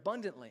and have it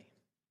abundantly.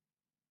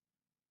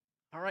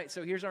 All right,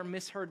 so here's our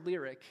misheard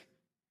lyric.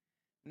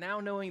 Now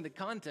knowing the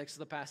context of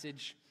the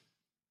passage,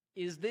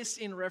 is this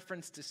in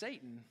reference to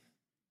Satan?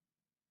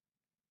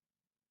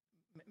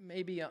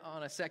 Maybe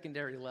on a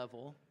secondary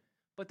level,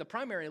 but the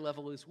primary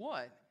level is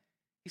what?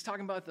 He's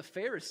talking about the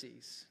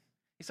Pharisees.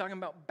 He's talking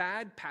about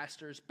bad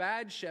pastors,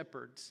 bad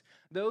shepherds,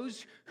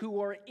 those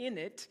who are in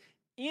it,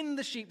 in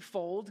the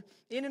sheepfold,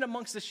 in and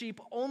amongst the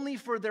sheep, only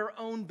for their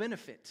own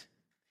benefit,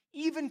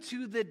 even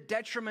to the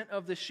detriment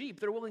of the sheep.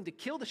 They're willing to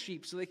kill the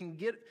sheep so they can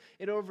get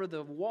it over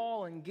the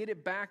wall and get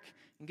it back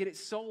and get it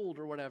sold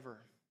or whatever.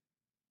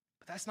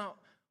 But that's not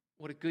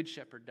what a good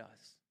shepherd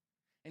does.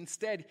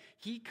 Instead,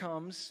 he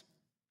comes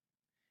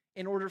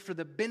in order for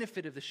the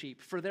benefit of the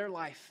sheep, for their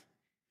life,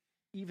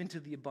 even to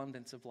the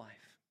abundance of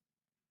life.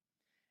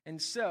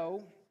 And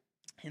so,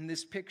 in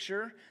this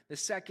picture, the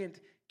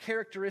second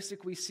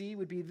characteristic we see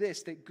would be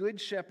this, that good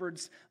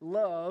shepherds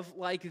love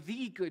like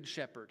the good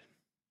shepherd.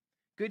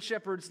 Good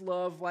shepherds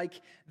love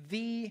like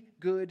the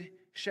good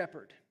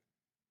shepherd.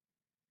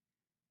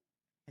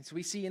 And so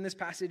we see in this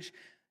passage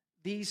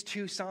these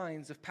two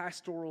signs of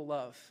pastoral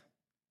love: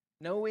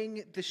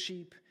 knowing the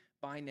sheep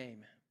by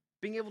name,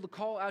 being able to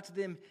call out to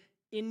them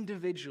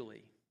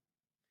individually.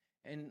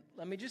 And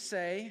let me just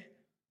say,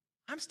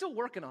 I'm still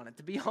working on it,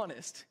 to be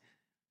honest.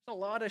 There's a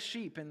lot of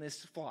sheep in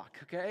this flock,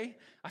 okay?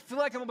 I feel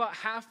like I'm about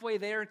halfway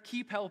there.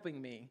 Keep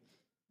helping me.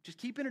 Just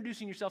keep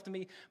introducing yourself to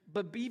me.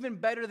 But even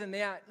better than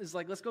that is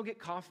like, let's go get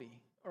coffee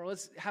or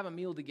let's have a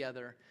meal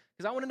together,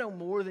 because I want to know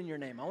more than your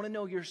name. I want to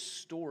know your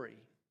story.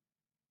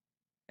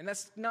 And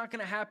that's not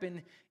going to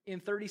happen in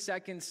 30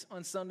 seconds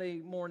on Sunday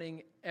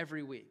morning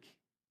every week.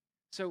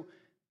 So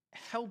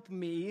help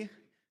me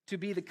to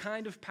be the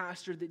kind of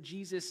pastor that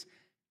Jesus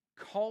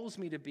calls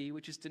me to be,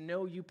 which is to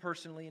know you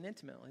personally and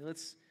intimately.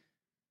 Let's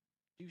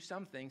do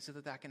something so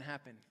that that can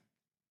happen.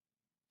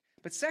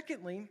 But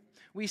secondly,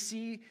 we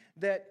see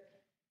that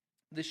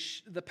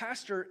the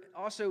pastor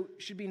also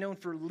should be known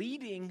for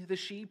leading the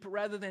sheep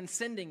rather than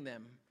sending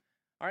them.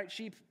 All right,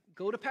 sheep,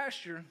 go to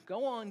pasture.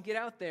 Go on, get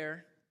out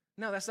there.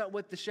 No, that's not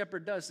what the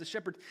shepherd does. The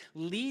shepherd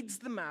leads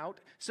them out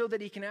so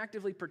that he can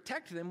actively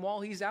protect them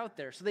while he's out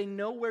there, so they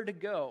know where to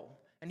go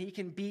and he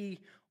can be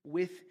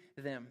with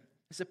them.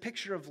 It's a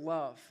picture of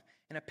love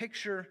and a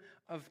picture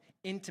of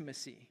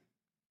intimacy.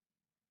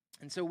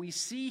 And so we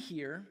see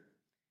here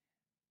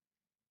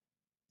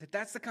that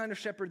that's the kind of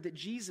shepherd that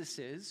Jesus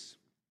is,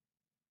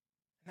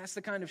 and that's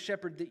the kind of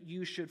shepherd that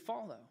you should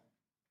follow.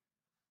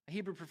 A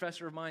Hebrew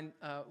professor of mine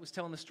was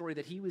telling the story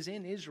that he was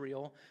in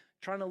Israel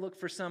trying to look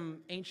for some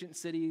ancient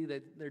city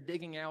that they're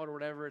digging out or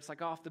whatever. It's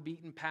like off the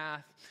beaten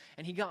path,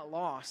 and he got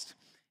lost.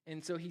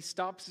 And so he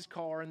stops his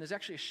car, and there's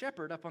actually a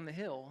shepherd up on the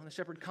hill, and the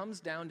shepherd comes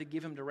down to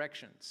give him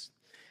directions.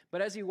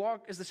 But as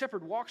the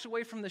shepherd walks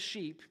away from the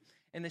sheep,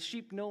 and the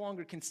sheep no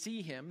longer can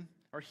see him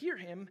or hear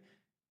him,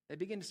 they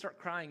begin to start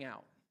crying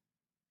out,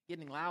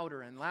 getting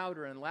louder and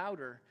louder and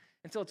louder,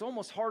 until it's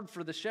almost hard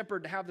for the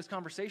shepherd to have this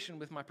conversation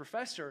with my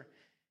professor.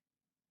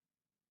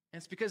 And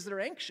it's because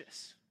they're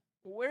anxious.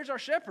 Where's our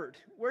shepherd?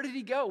 Where did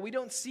he go? We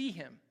don't see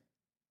him.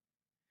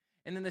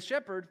 And then the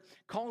shepherd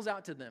calls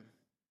out to them,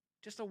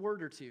 just a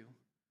word or two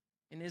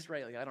in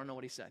Israeli. I don't know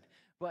what he said,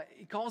 but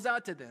he calls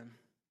out to them,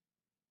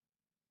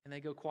 and they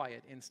go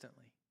quiet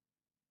instantly,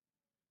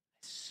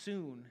 as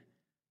soon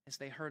as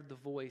they heard the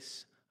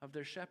voice of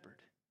their shepherd.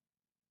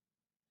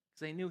 Because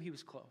they knew he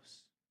was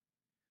close.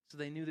 So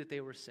they knew that they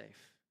were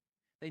safe.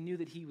 They knew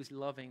that he was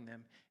loving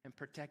them and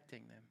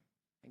protecting them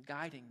and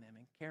guiding them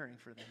and caring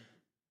for them.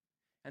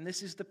 And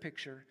this is the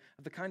picture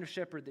of the kind of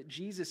shepherd that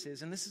Jesus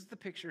is, and this is the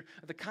picture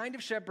of the kind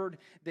of shepherd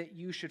that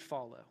you should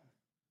follow.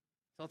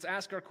 So let's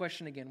ask our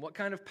question again. What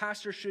kind of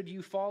pastor should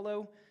you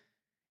follow?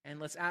 And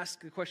let's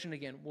ask the question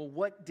again. Well,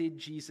 what did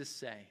Jesus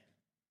say?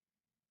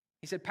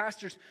 He said,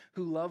 pastors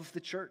who love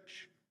the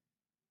church.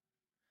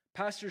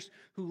 Pastors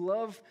who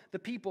love the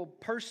people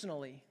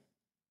personally.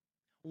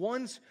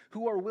 Ones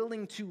who are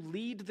willing to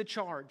lead the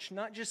charge,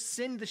 not just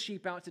send the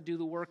sheep out to do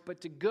the work,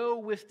 but to go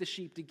with the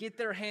sheep, to get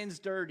their hands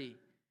dirty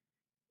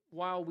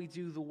while we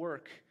do the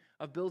work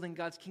of building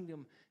God's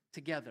kingdom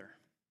together.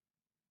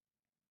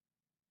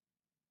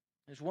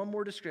 There's one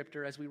more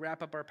descriptor as we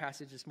wrap up our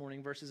passage this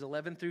morning, verses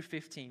 11 through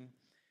 15.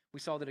 We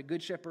saw that a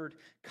good shepherd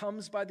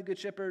comes by the good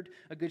shepherd,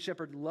 a good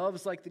shepherd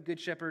loves like the good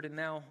shepherd, and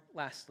now,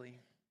 lastly,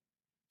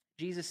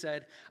 Jesus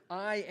said,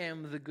 I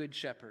am the good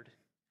shepherd.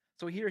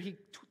 So here he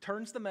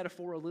turns the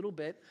metaphor a little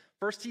bit.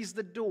 First, he's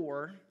the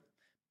door,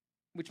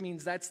 which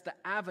means that's the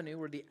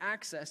avenue or the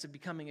access of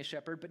becoming a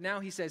shepherd. But now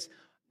he says,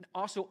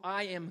 also,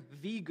 I am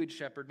the good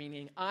shepherd,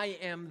 meaning I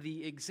am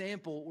the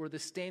example or the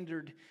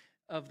standard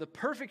of the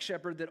perfect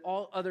shepherd that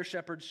all other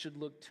shepherds should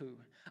look to.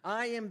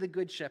 I am the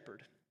good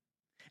shepherd.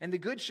 And the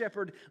good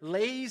shepherd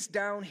lays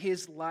down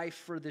his life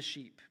for the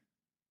sheep.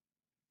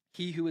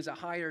 He who is a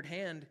hired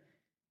hand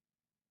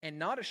and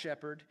not a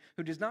shepherd,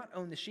 who does not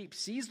own the sheep,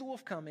 sees the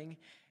wolf coming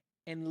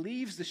and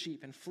leaves the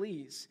sheep and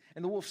flees.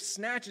 And the wolf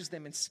snatches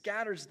them and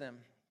scatters them.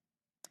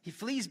 He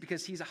flees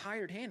because he's a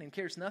hired hand and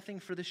cares nothing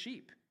for the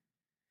sheep.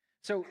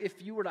 So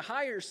if you were to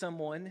hire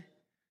someone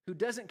who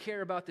doesn't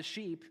care about the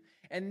sheep,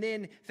 and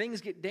then things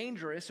get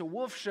dangerous, a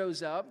wolf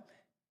shows up,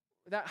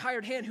 that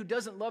hired hand who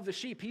doesn't love the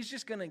sheep, he's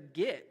just going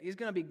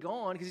to be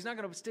gone because he's not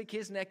going to stick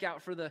his neck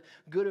out for the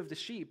good of the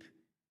sheep.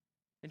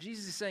 And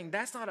Jesus is saying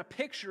that's not a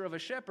picture of a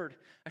shepherd.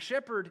 A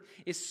shepherd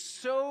is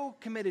so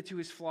committed to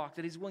his flock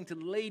that he's willing to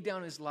lay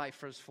down his life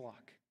for his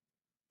flock.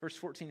 Verse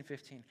 14 and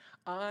 15.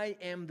 I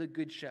am the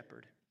good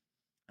shepherd.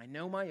 I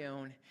know my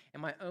own,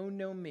 and my own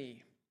know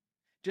me.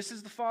 Just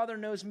as the Father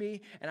knows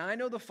me, and I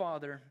know the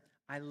Father,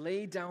 I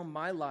lay down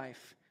my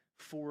life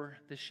for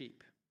the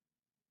sheep.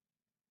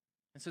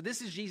 And so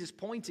this is Jesus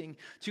pointing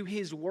to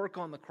his work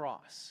on the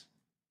cross.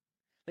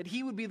 That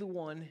he would be the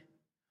one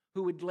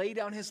who would lay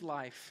down his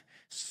life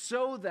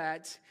so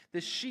that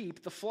the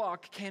sheep, the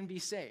flock, can be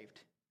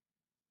saved.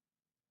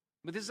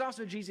 But this is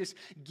also Jesus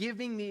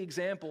giving the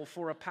example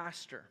for a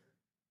pastor.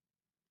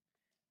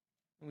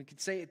 And we could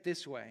say it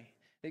this way,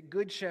 that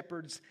good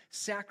shepherds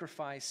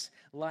sacrifice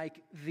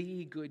like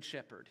the good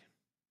shepherd.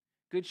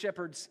 Good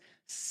shepherds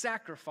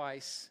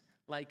sacrifice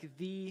like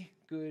the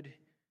good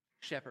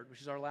shepherd,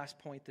 which is our last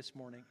point this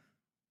morning.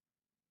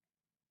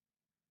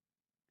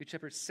 Good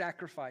shepherds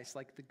sacrifice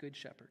like the good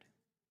shepherd.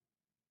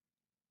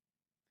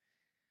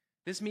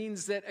 This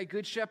means that a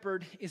good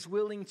shepherd is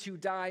willing to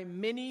die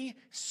many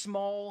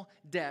small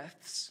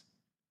deaths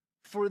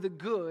for the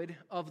good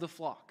of the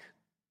flock,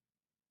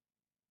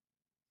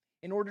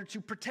 in order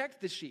to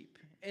protect the sheep.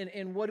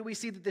 And what do we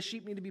see that the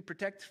sheep need to be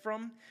protected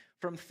from?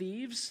 From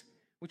thieves,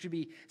 which would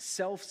be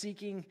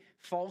self-seeking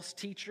false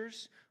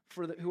teachers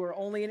who are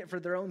only in it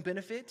for their own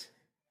benefit.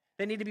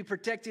 They need to be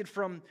protected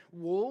from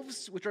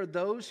wolves, which are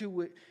those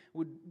who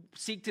would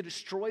seek to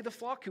destroy the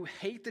flock, who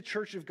hate the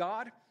church of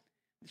God.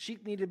 The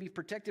sheep need to be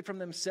protected from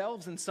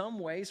themselves in some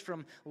ways,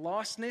 from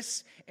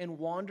lostness and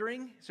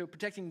wandering, so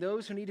protecting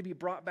those who need to be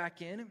brought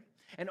back in.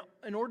 And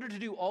in order to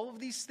do all of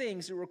these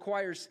things, it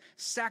requires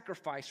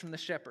sacrifice from the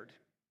shepherd.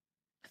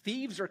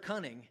 Thieves are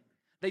cunning.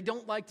 They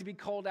don't like to be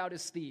called out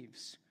as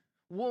thieves.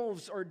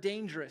 Wolves are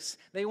dangerous.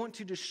 They want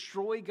to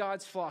destroy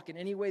God's flock in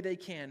any way they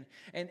can.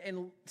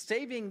 And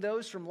saving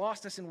those from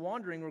lostness and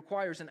wandering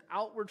requires an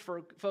outward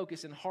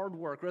focus and hard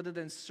work. Rather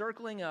than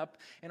circling up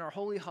in our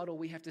holy huddle,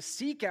 we have to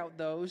seek out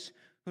those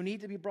who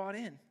need to be brought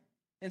in.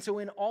 And so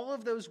in all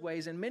of those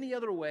ways and many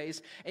other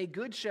ways, a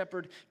good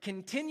shepherd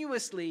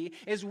continuously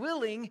is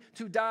willing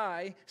to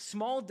die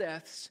small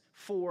deaths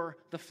for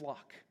the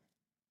flock.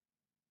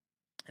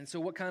 And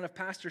so what kind of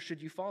pastor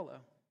should you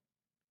follow?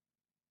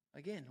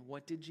 Again,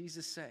 what did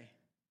Jesus say?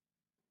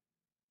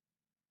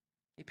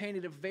 He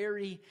painted a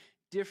very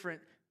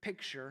different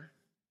picture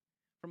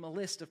from a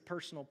list of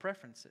personal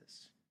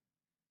preferences.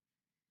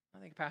 I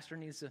think a pastor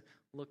needs to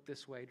look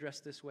this way,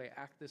 dress this way,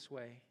 act this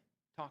way,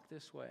 talk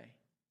this way.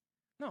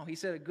 No, he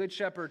said a good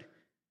shepherd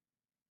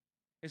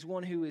is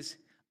one who is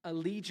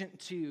allegiant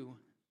to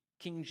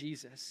King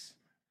Jesus,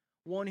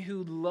 one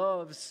who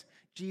loves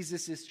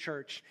Jesus'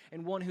 church,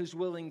 and one who's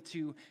willing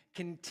to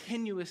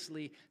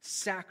continuously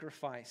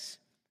sacrifice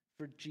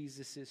for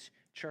Jesus'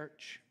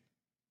 church.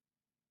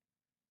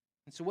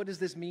 And so what does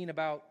this mean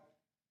about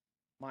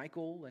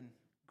Michael and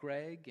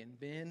Greg and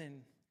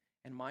Ben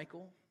and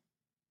Michael?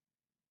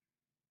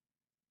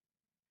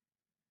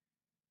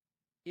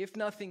 If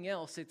nothing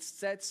else, it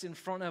sets in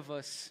front of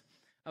us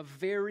a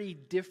very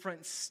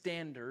different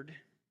standard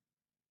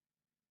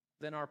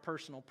than our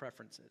personal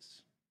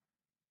preferences.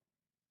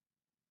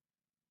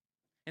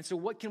 And so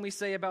what can we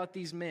say about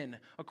these men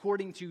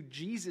according to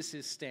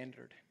Jesus'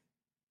 standard?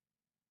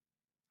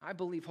 I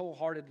believe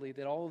wholeheartedly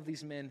that all of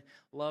these men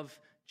love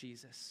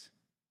Jesus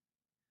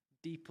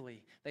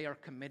deeply. They are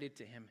committed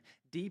to him.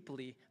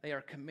 Deeply, they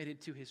are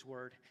committed to his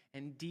word.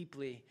 And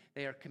deeply,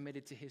 they are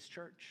committed to his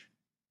church.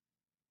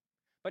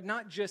 But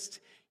not just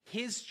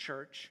his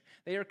church,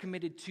 they are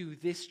committed to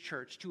this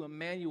church, to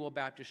Emmanuel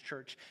Baptist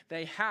Church.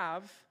 They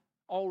have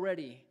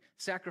already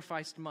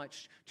sacrificed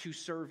much to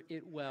serve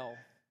it well.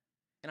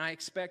 And I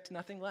expect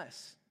nothing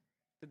less,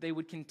 that they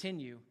would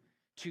continue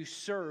to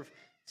serve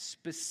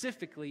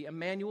specifically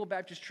Emmanuel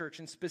Baptist Church,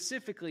 and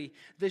specifically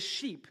the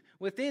sheep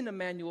within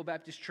Emmanuel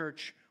Baptist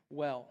Church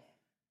well.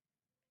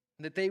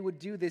 That they would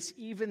do this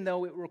even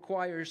though it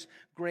requires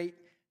great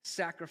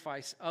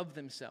sacrifice of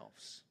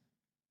themselves.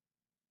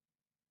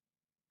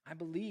 I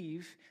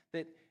believe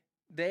that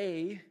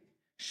they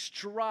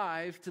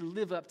strive to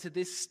live up to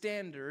this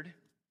standard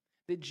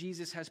that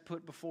Jesus has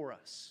put before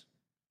us.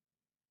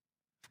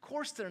 Of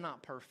course they're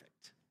not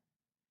perfect.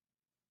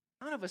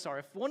 None of us are.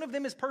 If one of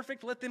them is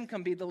perfect, let them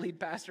come be the lead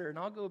pastor and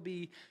I'll go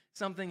be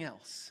something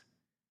else.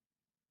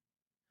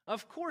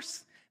 Of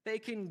course they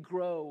can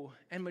grow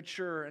and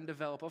mature and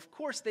develop. Of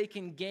course they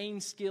can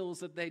gain skills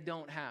that they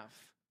don't have.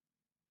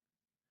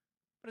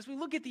 But as we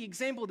look at the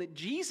example that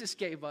Jesus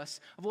gave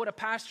us of what a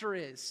pastor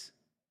is,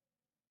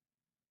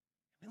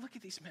 we look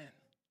at these men.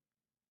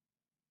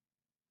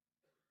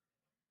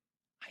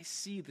 I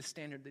see the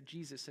standard that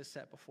Jesus has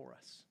set before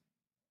us.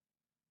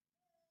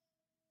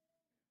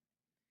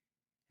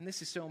 And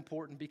this is so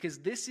important because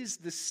this is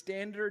the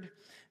standard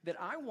that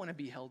I want to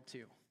be held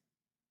to.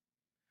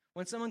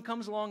 When someone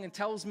comes along and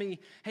tells me,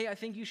 hey, I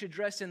think you should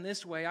dress in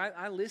this way,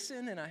 I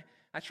listen and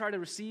I try to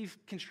receive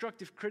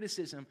constructive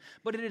criticism.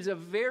 But it is a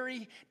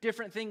very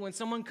different thing when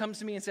someone comes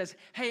to me and says,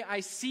 hey,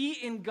 I see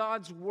in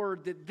God's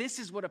word that this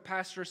is what a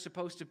pastor is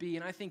supposed to be,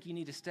 and I think you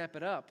need to step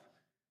it up.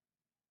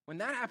 When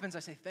that happens, I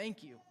say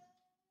thank you,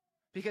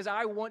 because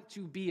I want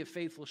to be a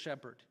faithful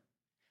shepherd.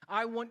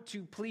 I want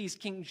to please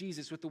King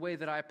Jesus with the way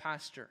that I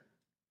pastor.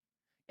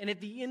 And at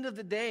the end of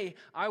the day,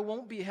 I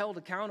won't be held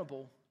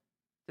accountable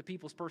to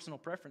people's personal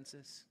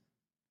preferences.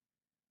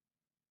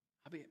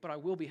 But I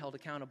will be held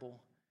accountable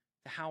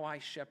to how I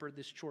shepherd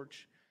this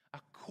church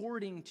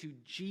according to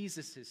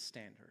Jesus'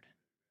 standard.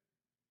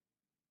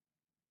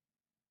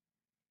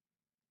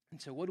 And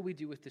so what do we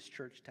do with this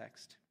church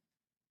text?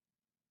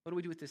 What do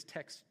we do with this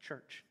text,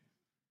 church?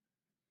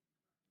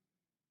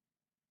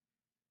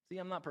 See,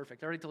 I'm not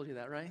perfect. I already told you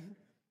that, right?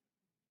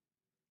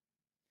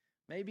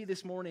 Maybe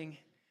this morning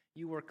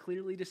you are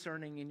clearly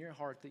discerning in your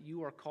heart that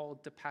you are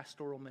called to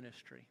pastoral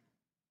ministry.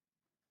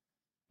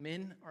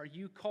 Men, are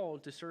you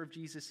called to serve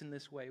Jesus in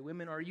this way?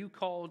 Women, are you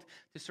called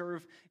to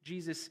serve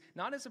Jesus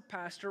not as a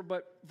pastor,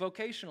 but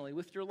vocationally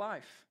with your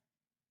life,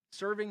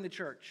 serving the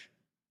church?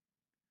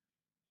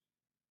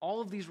 All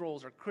of these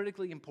roles are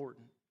critically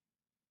important.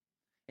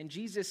 And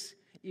Jesus,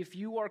 if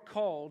you are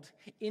called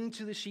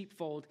into the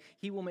sheepfold,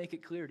 he will make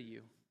it clear to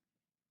you.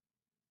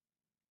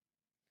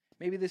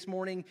 Maybe this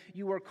morning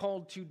you are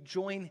called to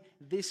join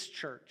this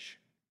church.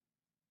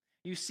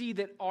 You see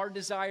that our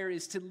desire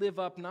is to live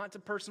up not to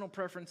personal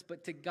preference,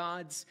 but to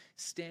God's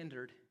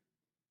standard.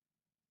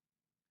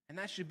 And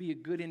that should be a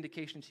good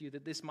indication to you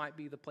that this might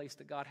be the place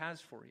that God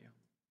has for you.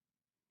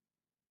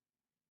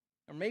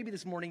 Or maybe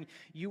this morning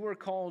you are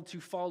called to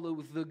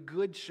follow the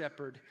Good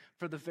Shepherd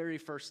for the very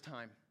first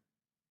time.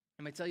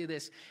 Let me tell you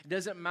this, it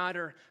doesn't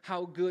matter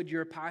how good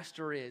your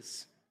pastor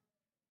is.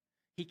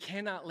 He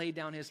cannot lay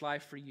down his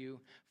life for you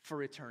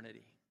for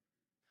eternity.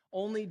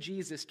 Only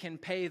Jesus can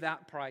pay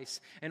that price,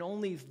 and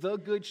only the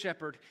Good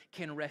Shepherd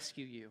can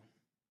rescue you.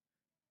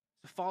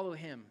 So follow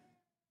him,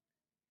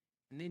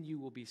 and then you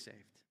will be saved.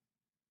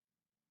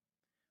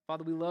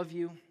 Father, we love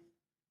you.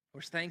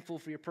 We're thankful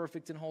for your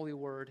perfect and holy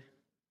word.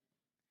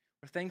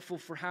 We're thankful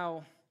for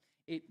how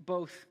it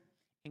both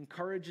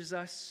encourages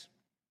us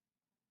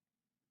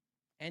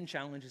and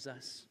challenges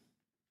us.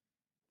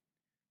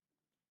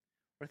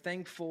 We're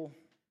thankful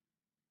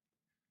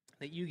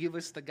that you give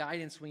us the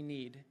guidance we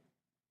need,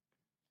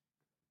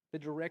 the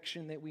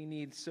direction that we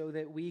need, so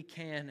that we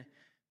can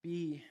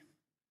be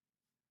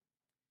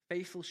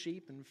faithful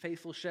sheep and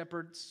faithful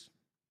shepherds,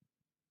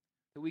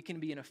 that we can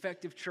be an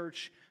effective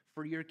church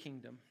for your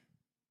kingdom.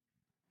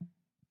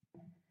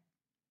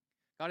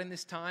 God, in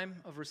this time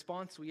of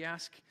response, we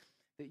ask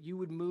that you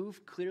would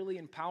move clearly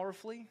and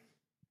powerfully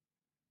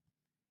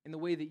in the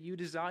way that you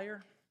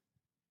desire.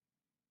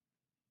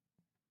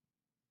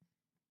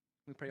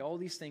 We pray all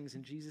these things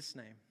in Jesus'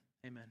 name.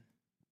 Amen.